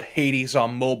God, if they put Hades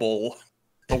on mobile,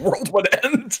 the world would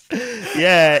end.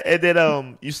 Yeah, and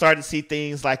then you start to see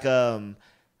things like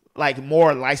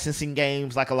more licensing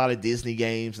games, like a lot of Disney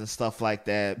games and stuff like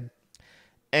that.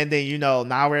 And then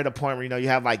now we're at a point where you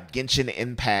have Genshin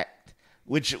Impact,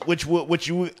 which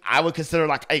I would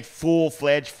consider a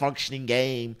full-fledged functioning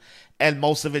game, and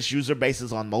most of its user base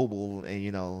is on mobile,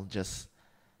 and just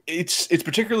It's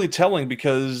particularly telling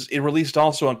because it released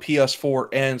also on PS4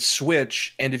 and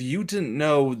Switch, and if you didn't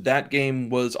know that game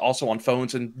was also on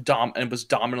phones and was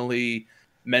dominantly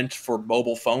meant for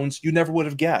mobile phones, you never would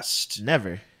have guessed.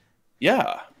 Never.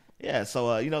 Yeah. Yeah.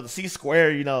 So to see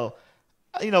Square,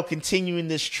 continuing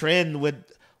this trend with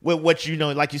what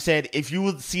like you said, if you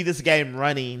would see this game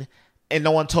running and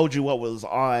no one told you what was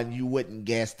on, you wouldn't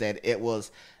guess that it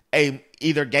was a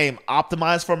either game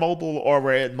optimized for mobile or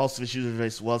where most of its user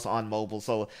base was on mobile.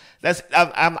 So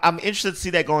I'm interested to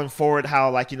see that going forward,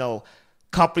 how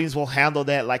companies will handle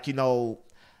that.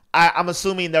 I'm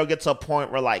assuming they'll get to a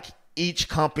point where each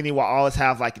company will always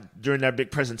have during their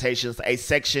big presentations a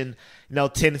section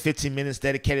 10 to 15 minutes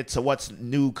dedicated to what's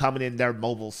new coming in their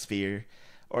mobile sphere,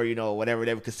 or whatever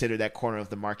they would consider that corner of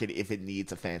the market if it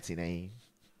needs a fancy name.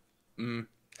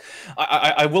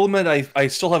 I will admit I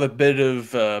still have a bit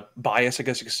of bias, I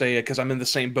guess you could say, because I'm in the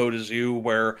same boat as you,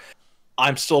 where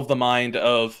I'm still of the mind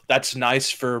of that's nice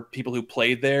for people who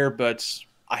played there, but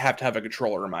I have to have a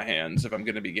controller in my hands if I'm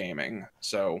going to be gaming.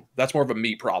 So that's more of a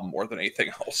me problem more than anything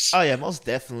else. Oh yeah, most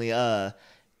definitely.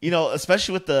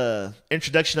 Especially with the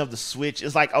introduction of the Switch,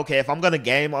 it's okay, if I'm going to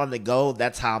game on the go,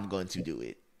 that's how I'm going to do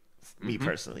it. Me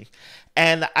personally.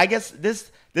 And I guess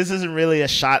this isn't really a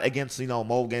shot against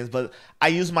mobile games, but I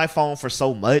use my phone for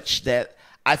so much that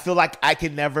I feel like I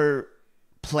can never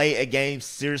play a game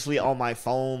seriously on my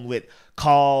phone with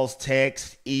calls,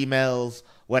 texts, emails,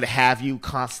 what have you,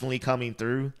 constantly coming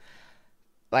through.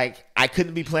 I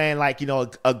couldn't be playing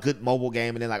a good mobile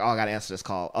game and then I gotta answer this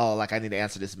call. I need to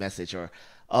answer this message, or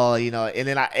and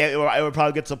then it would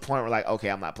probably get to a point where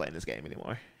okay, I'm not playing this game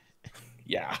anymore.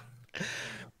 Yeah.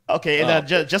 Okay, and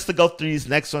just to go through these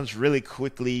next ones really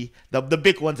quickly, the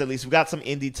big ones at least. We got some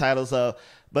indie titles,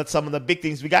 but some of the big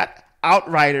things. We got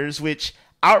Outriders, which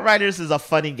Outriders is a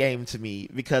funny game to me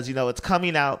because, it's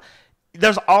coming out.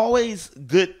 There's always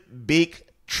good, big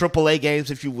AAA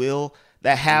games, if you will,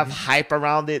 that have hype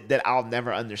around it that I'll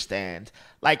never understand.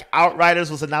 Outriders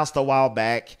was announced a while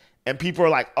back, and people are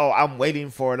like, oh, I'm waiting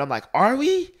for it. I'm like, are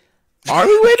we? Are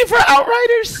we waiting for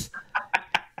Outriders?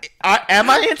 Am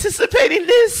I anticipating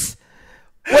this?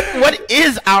 What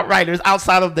is Outriders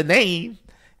outside of the name?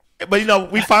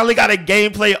 But we finally got a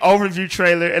gameplay overview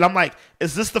trailer, and I'm like,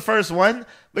 is this the first one?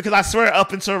 Because I swear,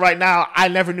 up until right now, I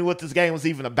never knew what this game was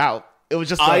even about. It was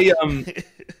just apologies.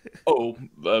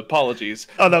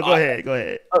 Oh no, go ahead.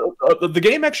 The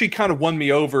game actually kind of won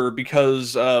me over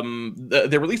because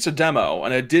they released a demo,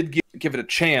 and I did give it a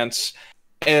chance.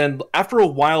 And after a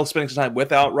while spending some time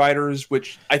with Outriders,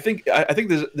 which I think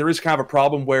there is kind of a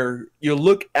problem where you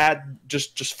look at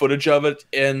just footage of it,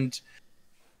 and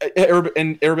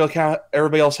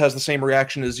everybody else has the same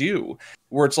reaction as you,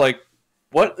 where it's like,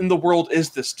 what in the world is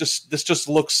this? This just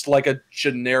looks like a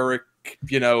generic,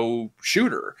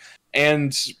 shooter.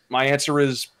 And my answer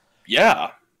is,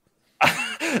 yeah.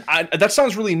 That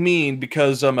sounds really mean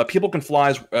because People Can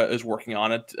Fly is working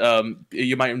on it.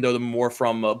 You might know them more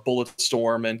from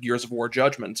Bulletstorm and Gears of War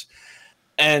Judgment.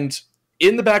 And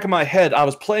in the back of my head, I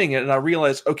was playing it and I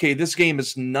realized, okay, this game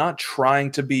is not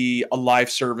trying to be a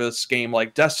live service game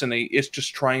like Destiny. It's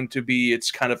just trying to be its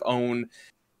kind of own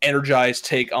energized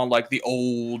take on the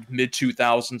old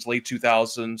mid-2000s, late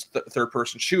 2000s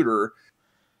third-person shooter.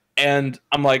 And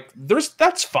I'm like,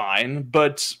 that's fine,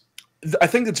 but I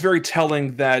think it's very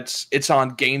telling that it's on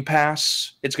Game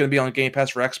Pass. It's going to be on Game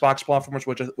Pass for Xbox platforms,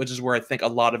 which is where I think a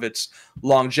lot of its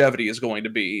longevity is going to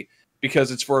be, because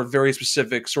it's for a very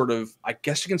specific sort of, I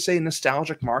guess you can say,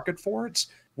 nostalgic market for it,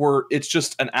 where it's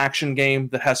just an action game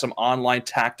that has some online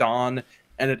tacked on,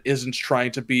 and it isn't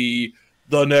trying to be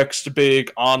the next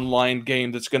big online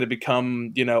game that's going to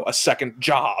become, a second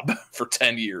job for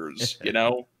 10 years,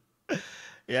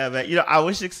 Yeah, man. I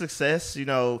wish it success.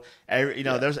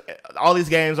 There's all these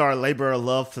games are a labor of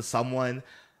love to someone.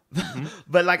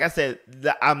 But like I said,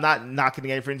 I'm not knocking the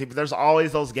game for anything. But there's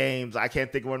always those games. I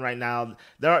can't think of one right now.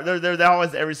 They're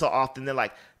always every so often. They're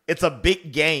like, it's a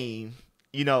big game.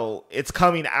 It's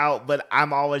coming out, but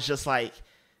I'm always just like,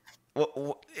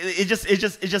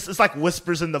 it's like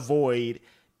whispers in the void,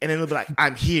 and then it'll be like,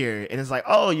 I'm here, and it's like,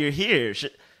 oh, you're here.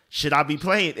 Should I be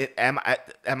playing it? Am I?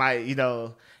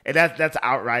 And that's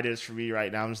Outriders for me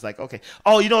right now. I'm just like, okay.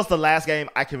 Oh, it's the last game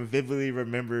I can vividly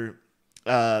remember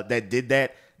that did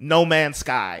that? No Man's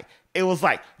Sky. It was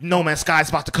like, No Man's Sky is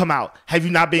about to come out. Have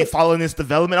you not been following this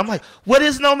development? I'm like, what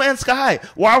is No Man's Sky?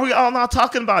 Why are we all not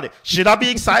talking about it? Should I be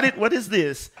excited? What is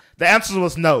this? The answer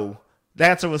was no. The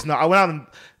answer was no. I went out and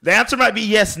the answer might be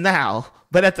yes now,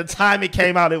 but at the time it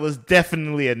came out, it was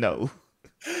definitely a no.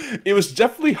 It was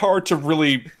definitely hard to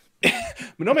really...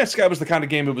 No Man's Sky was the kind of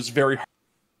game it was very hard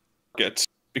to get.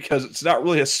 because it's not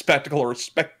really a spectacle or a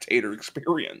spectator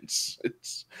experience.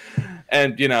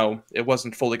 It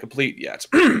wasn't fully complete yet.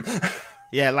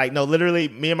 Yeah, like, no, literally,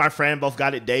 me and my friend both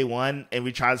got it day one, and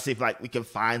we tried to see if, like, we can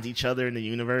find each other in the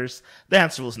universe. The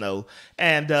answer was no.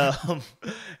 And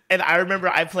and I remember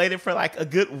I played it for, like, a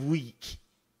good week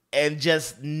and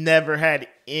just never had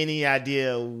any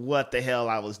idea what the hell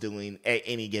I was doing at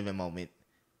any given moment.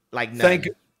 Like, none.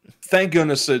 Thank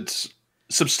goodness it's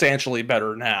substantially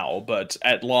better now, but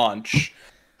at launch,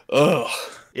 ugh.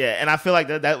 Yeah, and I feel like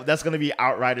that's going to be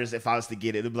Outriders if I was to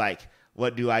get it. It'd be like,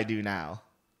 what do I do now?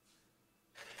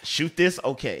 Shoot this?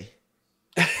 Okay.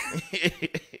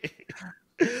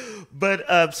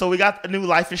 But so we got a new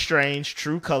Life is Strange.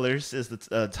 True Colors is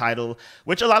the title,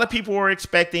 which a lot of people were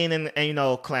expecting and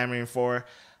clamoring for.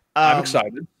 I'm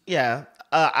excited. Yeah.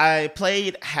 I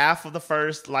played half of the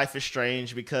first Life is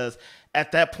Strange because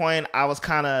at that point I was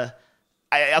kind of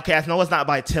I know it's not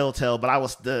by Telltale, but I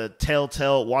was the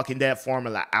Telltale Walking Dead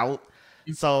formula out.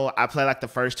 So I played like the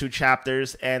first 2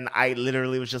 chapters, and I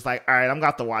literally was just like, all right, I'm going to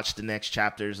have to watch the next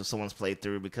chapters if someone's played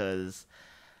through, because,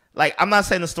 like, I'm not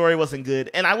saying the story wasn't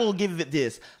good. And I will give it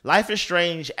this. Life is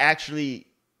Strange actually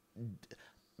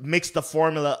mixed the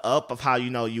formula up of how,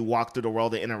 you walk through the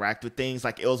world and interact with things.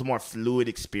 Like, it was a more fluid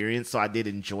experience, so I did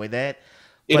enjoy that.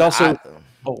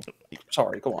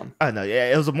 Sorry, go on. I know,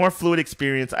 yeah, it was a more fluid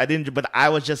experience. But I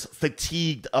was just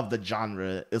fatigued of the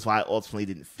genre, is why I ultimately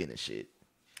didn't finish it.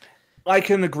 I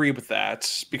can agree with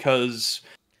that because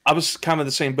I was kind of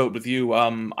the same boat with you.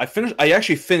 I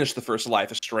actually finished the first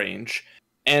Life is Strange,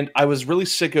 and I was really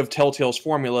sick of Telltale's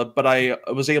formula, but I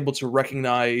was able to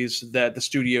recognize that the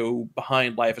studio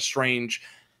behind Life is Strange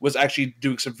was actually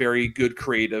doing some very good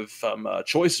creative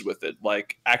choices with it,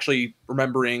 like actually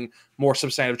remembering more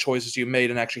substantive choices you made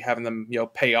and actually having them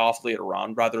pay off later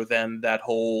on, rather than that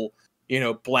whole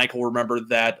blank will remember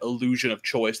that illusion of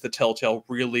choice that Telltale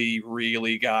really,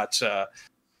 really got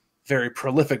very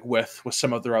prolific with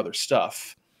some of their other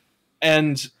stuff.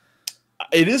 And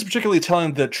it is particularly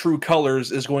telling that True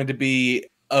Colors is going to be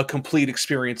a complete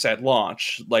experience at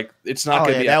launch. Like, it's not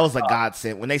going to be... that was a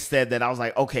godsend. When they said that, I was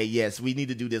like, okay, yes, we need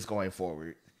to do this going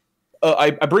forward. I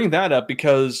bring that up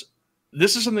because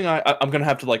this is something I'm going to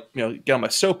have to, get on my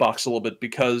soapbox a little bit,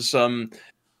 because...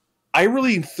 I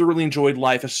really thoroughly enjoyed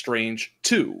Life is Strange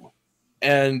 2,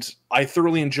 and I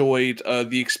thoroughly enjoyed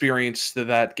the experience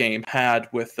that game had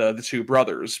with the 2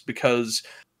 brothers, because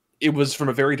it was from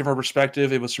a very different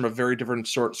perspective. It was from a very different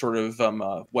sort of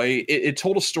way. It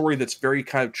told a story that's very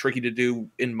kind of tricky to do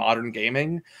in modern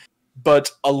gaming,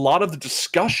 but a lot of the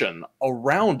discussion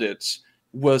around it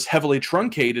was heavily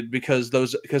truncated because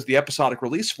the episodic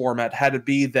release format had to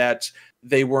be that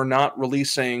they were not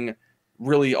releasing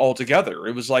really all together.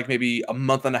 It was like maybe a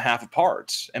month and a half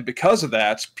apart. And because of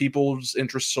that, people's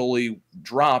interest slowly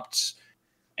dropped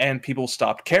and people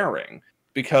stopped caring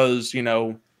because,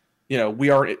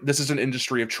 this is an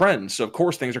industry of trends. So of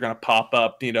course things are going to pop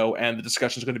up, and the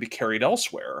discussion is going to be carried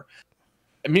elsewhere.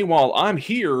 And meanwhile, I'm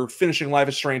here finishing Life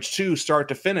is Strange 2 start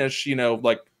to finish,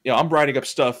 I'm writing up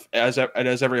stuff as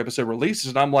every episode releases.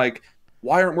 And I'm like,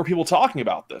 why aren't more people talking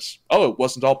about this? Oh, it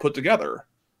wasn't all put together.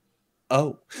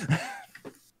 Oh,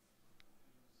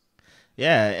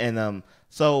 yeah, and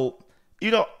so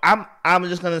I'm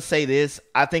just gonna say this.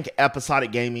 I think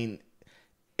episodic gaming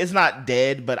is not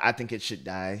dead, but I think it should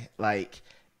die. Like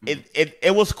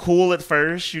it was cool at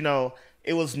first,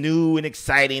 it was new and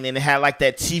exciting, and it had like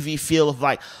that TV feel of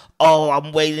like, oh,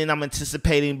 I'm waiting, I'm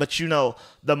anticipating. But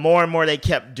the more and more they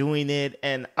kept doing it,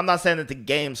 and I'm not saying that the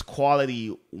game's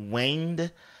quality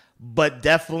waned, but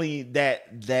definitely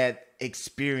that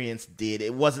experience did.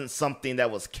 It wasn't something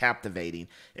that was captivating.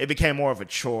 It became more of a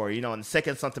chore, and the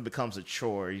second something becomes a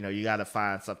chore, you got to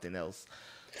find something else.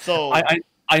 So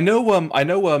I know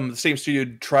the same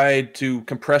studio tried to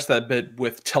compress that bit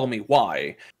with Tell Me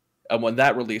Why. When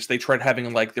that released, they tried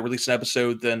having they release an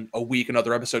episode, then a week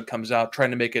another episode comes out, trying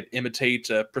to make it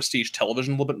imitate prestige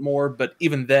television a little bit more. But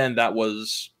even then, that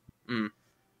was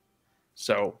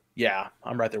so. Yeah,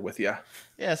 I'm right there with you.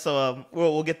 Yeah, so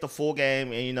we'll get the full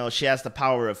game, and she has the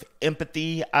power of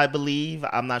empathy, I believe.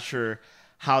 I'm not sure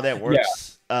how that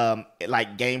works,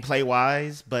 like gameplay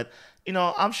wise, but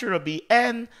I'm sure it'll be.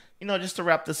 And just to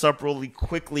wrap this up really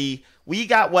quickly, we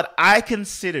got what I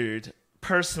considered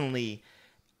personally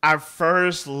our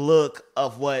first look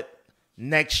of what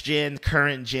next gen,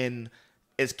 current gen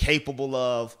is capable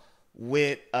of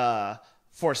with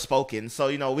Forspoken. So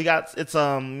we got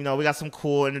we got some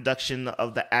cool introduction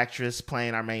of the actress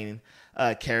playing our main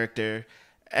character,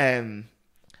 and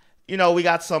we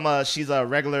got some, she's a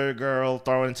regular girl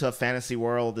thrown into a fantasy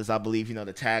world, is I believe,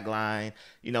 the tagline.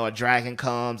 A dragon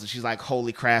comes and she's like,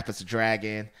 holy crap, it's a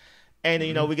dragon. And,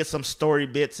 we get some story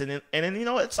bits and then,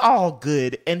 it's all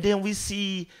good. And then we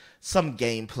see some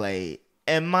gameplay.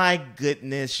 And my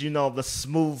goodness, the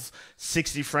smooth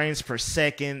 60 frames per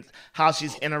second, how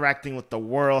she's interacting with the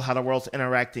world, how the world's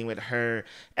interacting with her.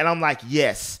 And I'm like,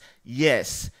 yes.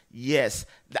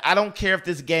 I don't care if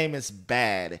this game is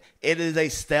bad. It is a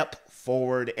step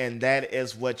forward, and that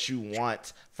is what you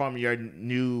want from your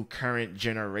new current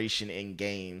generation in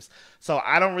games. So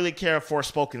I don't really care if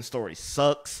Forspoken story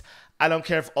sucks. I don't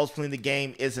care if ultimately the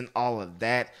game isn't all of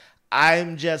that.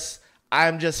 I'm just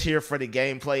here for the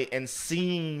gameplay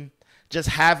and just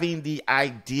having the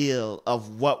ideal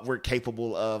of what we're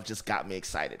capable of just got me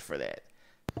excited for that.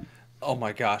 Oh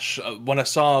my gosh. When I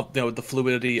saw the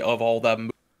fluidity of all that,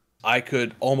 I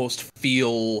could almost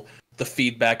feel the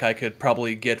feedback I could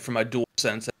probably get from my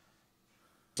DualSense.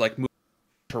 It's like moving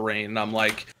terrain. And I'm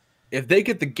like, if they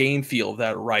get the game feel of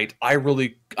that right,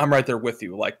 I'm right there with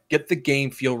you. Like, get the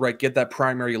game feel right, get that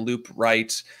primary loop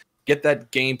right, get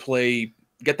that gameplay,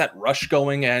 get that rush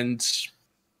going, and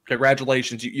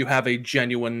congratulations, you have a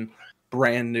genuine,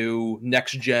 brand new,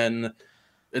 next-gen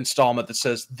installment that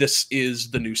says this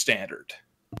is the new standard.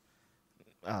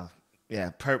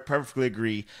 Yeah, perfectly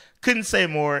agree. Couldn't say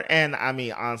more, and I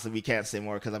mean, honestly, we can't say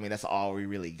more because that's all we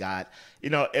really got.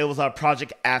 It was our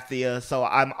Project Athia, so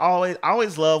I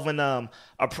always love when a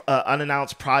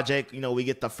unannounced project, we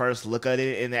get the first look at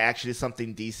it and it actually is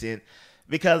something decent.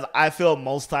 Because I feel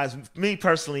most times, me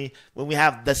personally, when we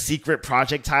have the secret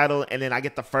project title and then I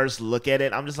get the first look at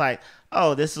it, I'm just like,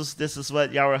 oh, this is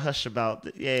what y'all were hush about.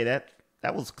 Yeah,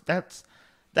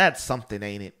 that's something,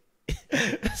 ain't it?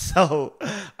 So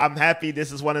I'm happy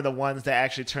this is one of the ones that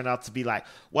actually turned out to be like,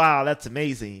 wow, that's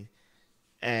amazing.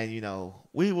 And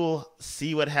we will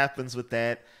see what happens with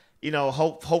that.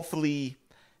 Hopefully,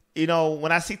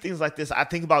 when I see things like this, I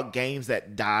think about games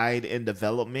that died in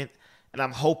development. And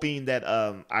I'm hoping that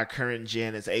our current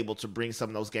gen is able to bring some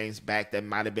of those games back that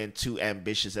might have been too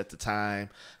ambitious at the time.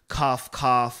 Cough,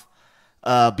 cough.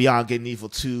 Beyond Good and Evil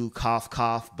 2, cough,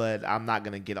 cough. But I'm not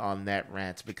going to get on that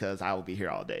rant because I will be here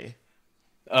all day.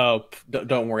 Oh,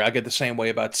 don't worry. I get the same way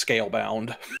about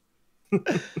Scalebound.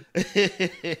 I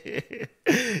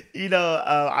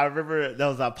remember there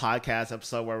was a podcast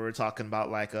episode where we were talking about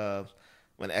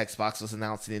when Xbox was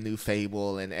announcing a new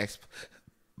Fable and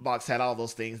Xbox had all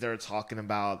those things they were talking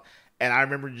about. And I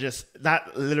remember just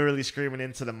not literally screaming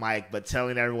into the mic, but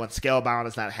telling everyone Scalebound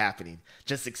is not happening.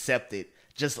 Just accept it.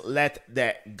 Just let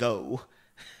that go.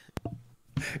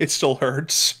 It still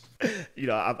hurts.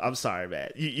 I'm sorry,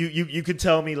 man. You could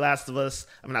tell me Last of Us,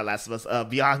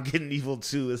 Beyond Good and Evil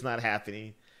 2 is not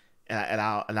happening. And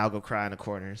I'll go cry in a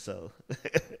corner, so.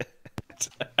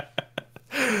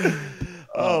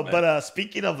 But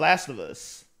speaking of Last of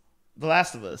Us, The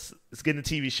Last of Us is getting a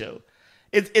TV show.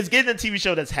 It's getting a TV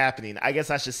show that's happening. I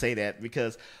guess I should say that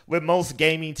because with most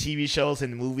gaming TV shows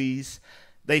and movies,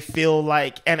 they feel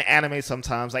like, and anime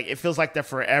sometimes, like it feels like they're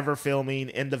forever filming,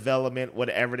 in development,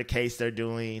 whatever the case they're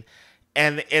doing.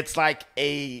 And it's like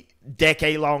a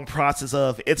decade-long process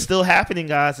of, it's still happening,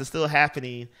 guys, it's still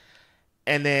happening.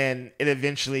 And then it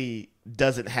eventually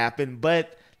doesn't happen.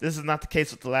 But this is not the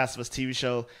case with The Last of Us TV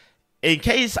show. In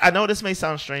case, I know this may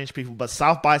sound strange, people, but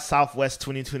South by Southwest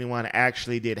 2021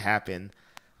 actually did happen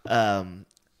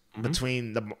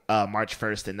between the March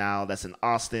 1st and now. That's in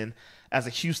Austin. As a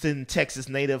Houston, Texas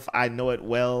native, I know it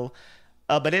well.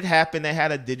 But it happened. They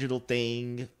had a digital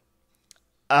thing.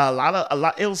 A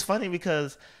lot. It was funny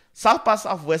because South by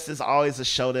Southwest is always a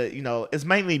show that, is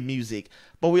mainly music,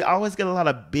 but we always get a lot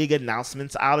of big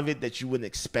announcements out of it that you wouldn't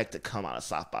expect to come out of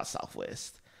South by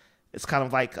Southwest. It's kind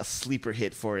of like a sleeper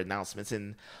hit for announcements.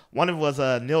 And one of it was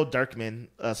Neil Druckmann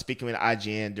speaking with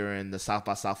IGN during the South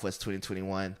by Southwest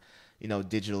 2021,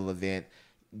 digital event,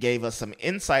 gave us some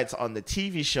insights on the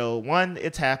TV show. One,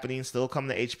 it's happening, still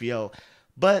coming to HBO.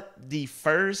 But the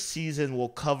first season will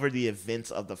cover the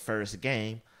events of the first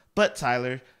game. But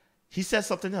Tyler, he said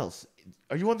something else.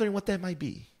 Are you wondering what that might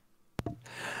be?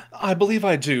 I believe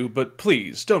I do, but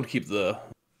please don't keep the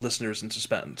listeners in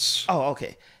suspense. Oh,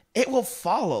 okay. It will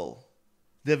follow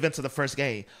the events of the first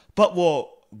game, but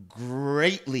will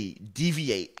greatly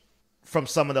deviate from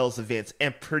some of those events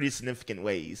in pretty significant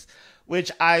ways,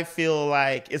 which I feel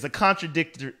like is a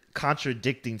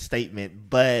contradicting statement,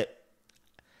 but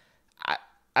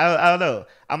I don't know.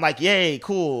 I'm like, yay,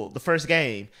 cool, the first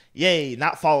game. Yay,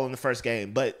 not following the first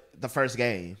game, but the first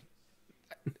game.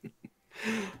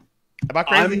 Am I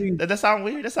crazy? Does that sound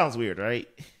weird? That sounds weird, right?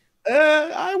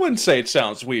 I wouldn't say it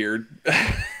sounds weird.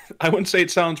 I wouldn't say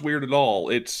it sounds weird at all.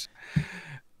 It's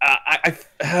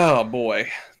oh boy,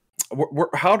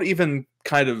 how to even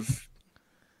kind of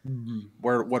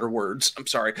what are words? I'm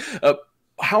sorry.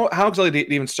 How exactly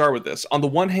to even start with this? On the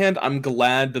one hand, I'm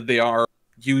glad that they are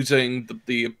using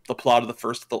the plot of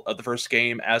the first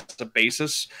game as a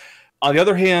basis. On the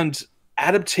other hand,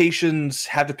 adaptations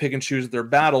have to pick and choose their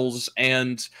battles.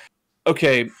 And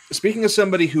okay, speaking as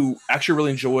somebody who actually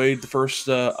really enjoyed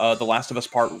The Last of Us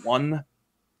Part 1,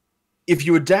 if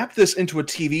you adapt this into a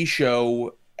TV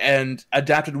show and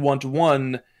adapt it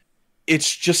one-to-one,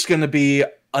 it's just going to be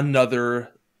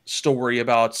another story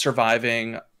about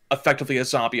surviving effectively a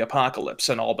zombie apocalypse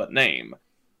in all but name.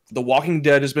 The Walking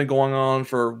Dead has been going on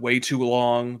for way too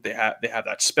long. They have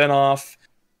that spinoff.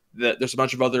 There's a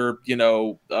bunch of other,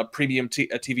 premium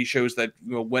TV shows that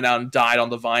went out and died on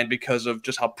the vine because of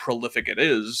just how prolific it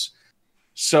is.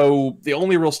 So the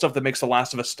only real stuff that makes The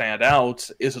Last of Us stand out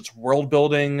is its world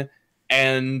building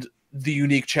and the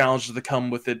unique challenges that come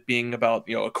with it being about,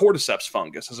 a cordyceps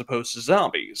fungus as opposed to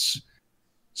zombies.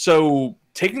 So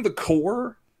taking the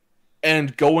core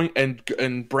and going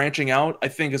and branching out, I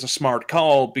think, is a smart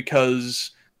call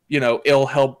because, it'll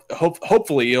help.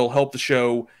 Hopefully, it'll help the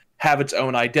show have its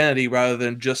own identity rather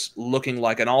than just looking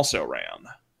like an also-ran.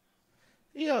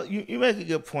 You make a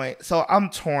good point. So I'm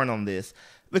torn on this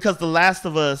because The Last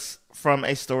of Us, from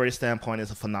a story standpoint,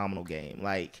 is a phenomenal game.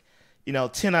 Like,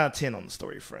 10 out of 10 on the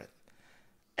story front.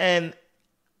 And,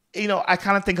 I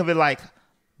kind of think of it like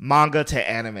manga to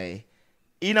anime.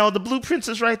 The blueprints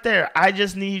is right there. I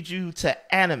just need you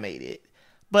to animate it.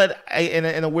 But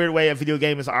in a weird way, a video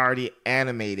game is already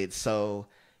animated. So,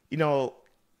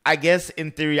 I guess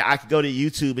in theory, I could go to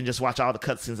YouTube and just watch all the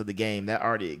cutscenes of the game that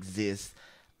already exist.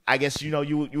 I guess, you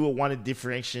would want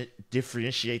to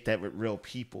differentiate that with real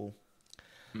people.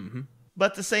 Mm-hmm.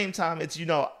 But at the same time, it's,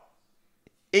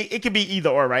 it could be either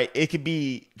or, right? It could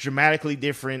be dramatically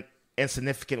different in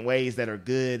significant ways that are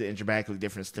good and dramatically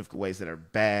different in significant ways that are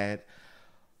bad.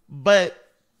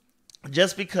 But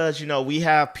just because, we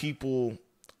have people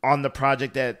on the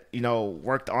project that,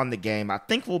 worked on the game, I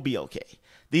think we'll be okay.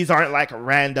 These aren't like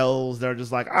randos. They're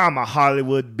just like, I'm a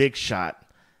Hollywood big shot.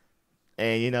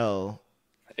 And,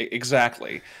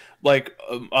 Exactly. Like,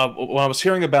 when I was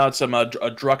hearing about some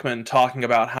Druckmann talking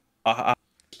about how,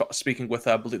 speaking with,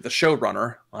 I believe, the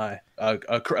showrunner,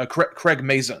 Craig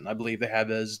Mazin, I believe they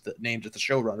have as named as the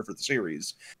showrunner for the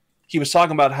series. He was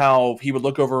talking about how he would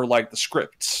look over like the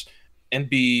scripts and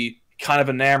be kind of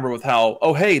enamored with how,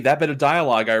 oh, hey, that bit of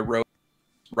dialogue I wrote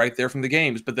right there from the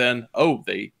games, but then, oh,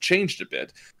 they changed a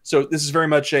bit. So this is very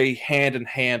much a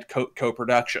hand-in-hand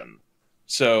co-production.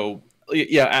 So,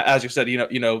 yeah, as you said,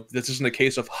 this isn't a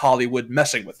case of Hollywood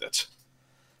messing with it.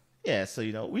 Yeah,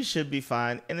 so, we should be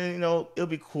fine. And then, it'll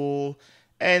be cool.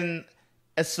 And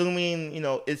assuming,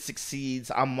 it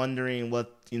succeeds, I'm wondering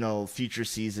what, future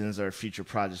seasons or future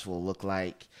projects will look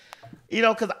like.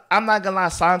 Because I'm not going to lie,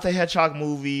 Sonic the Hedgehog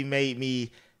movie made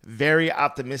me very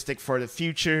optimistic for the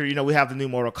future. We have the new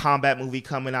Mortal Kombat movie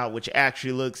coming out, which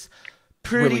actually looks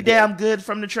pretty really damn good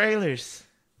from the trailers.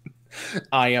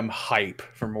 I am hype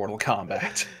for Mortal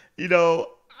Kombat.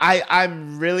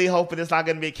 I'm really hoping it's not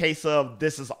going to be a case of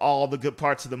this is all the good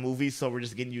parts of the movie, so we're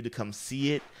just getting you to come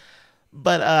see it.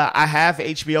 But I have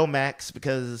HBO Max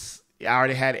because I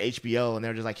already had HBO, and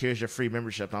they're just like, here's your free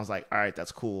membership. And I was like, all right,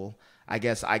 that's cool. I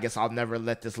guess I'll never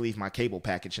let this leave my cable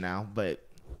package now. But,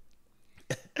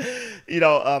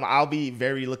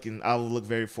 I'll look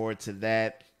very forward to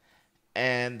that.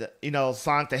 And,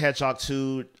 Sonic the Hedgehog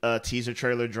 2 teaser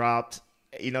trailer dropped.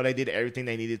 They did everything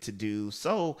they needed to do.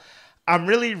 So I'm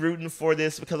really rooting for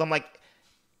this because I'm like,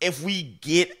 if we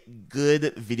get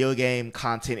good video game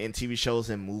content in TV shows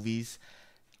and movies,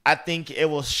 I think it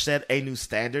will set a new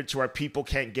standard to where people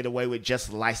can't get away with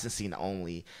just licensing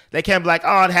only. They can't be like,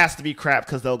 oh, it has to be crap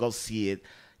because they'll go see it.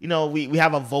 We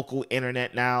have a vocal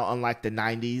internet now, unlike the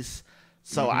 90s.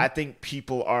 So I think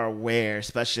people are aware,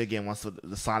 especially again once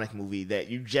the Sonic movie, that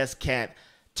you just can't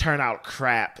turn out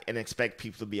crap and expect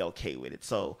people to be okay with it.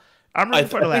 So I'm rooting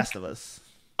for The Last of Us.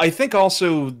 I think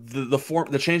also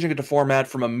the changing it to format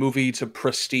from a movie to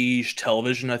prestige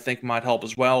television, I think might help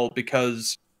as well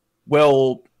because,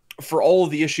 well, for all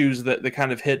of the issues that they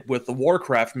kind of hit with the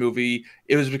Warcraft movie,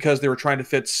 it was because they were trying to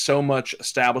fit so much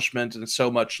establishment and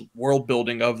so much world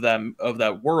building of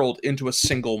that world into a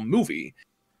single movie.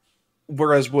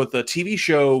 Whereas with a TV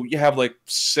show, you have like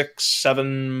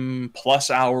 6-7+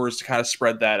 hours to kind of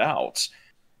spread that out.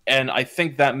 And I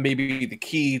think that may be the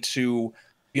key to,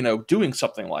 doing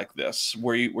something like this,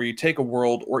 where you take a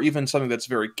world or even something that's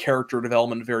very character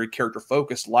development, very character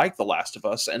focused, like The Last of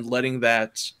Us, and letting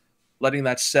that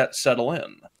settle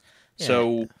in. Yeah.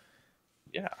 So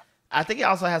Yeah. I think it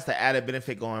also has the added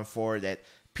benefit going forward that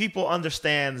people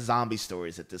understand zombie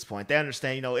stories at this point. They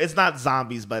understand, you know, it's not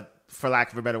zombies, but for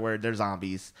lack of a better word, they're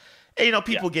zombies. And, you know,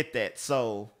 people get that.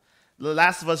 So The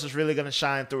Last of Us is really going to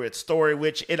shine through its story,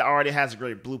 which it already has a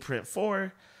great blueprint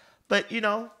for. But, you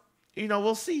know,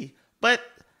 we'll see. But,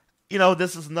 you know,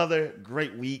 this is another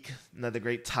great week, another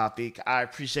great topic. I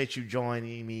appreciate you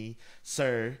joining me,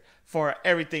 sir, for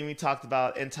everything we talked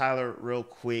about. And Tyler, real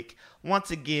quick,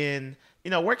 once again,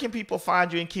 you know, where can people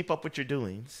find you and keep up with your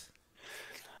doings?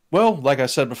 Well, like I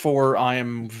said before, I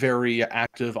am very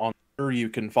active on Twitter. You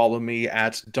can follow me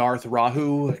at Darth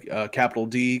Rahu, capital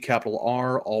D, capital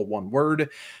R, all one word.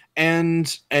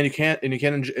 And you can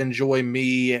enjoy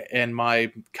me and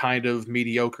my kind of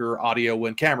mediocre audio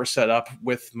and camera setup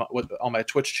on my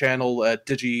Twitch channel at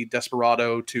Digi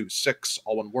Desperado 26,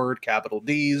 all one word, capital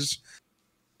D's.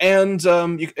 And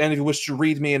if you wish to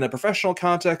read me in a professional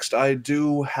context, I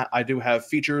do have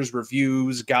features,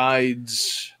 reviews,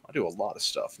 guides. I do a lot of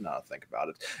stuff now I think about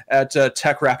it at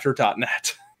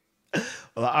techraptor.net.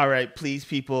 Well, all right, please,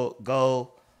 people,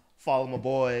 go follow my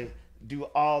boy, do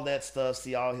all that stuff,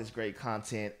 see all his great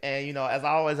content. And, you know, as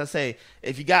always, I say,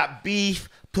 if you got beef,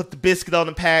 put the biscuit on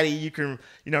the patty. You can,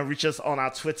 you know, reach us on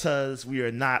our Twitters. We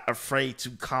are not afraid to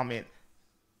comment.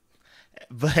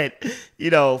 But, you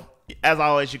know, as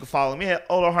always, you can follow me at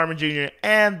Harmon Jr.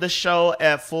 and the show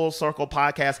at Full Circle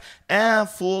Podcast and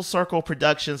Full Circle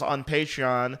Productions on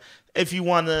Patreon. If you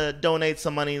want to donate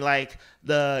some money like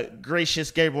the gracious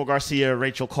Gabriel Garcia,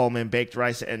 Rachel Coleman, Baked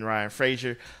Rice, and Ryan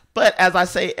Frazier. But as I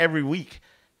say every week,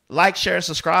 like, share, and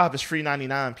subscribe is free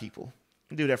 99, people. You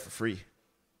can do that for free.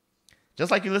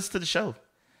 Just like you listen to the show.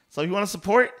 So if you want to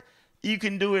support, you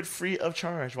can do it free of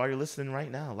charge while you're listening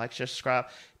right now. Like, share, subscribe.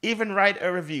 Even write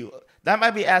a review. That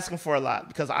might be asking for a lot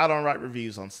because I don't write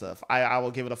reviews on stuff. I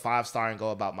will give it a 5-star and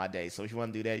go about my day. So if you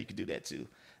want to do that, you can do that too.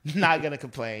 Not going to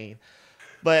complain.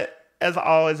 But as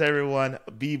always, everyone,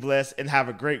 be blessed and have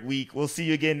a great week. We'll see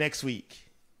you again next week.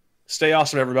 Stay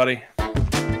awesome, everybody.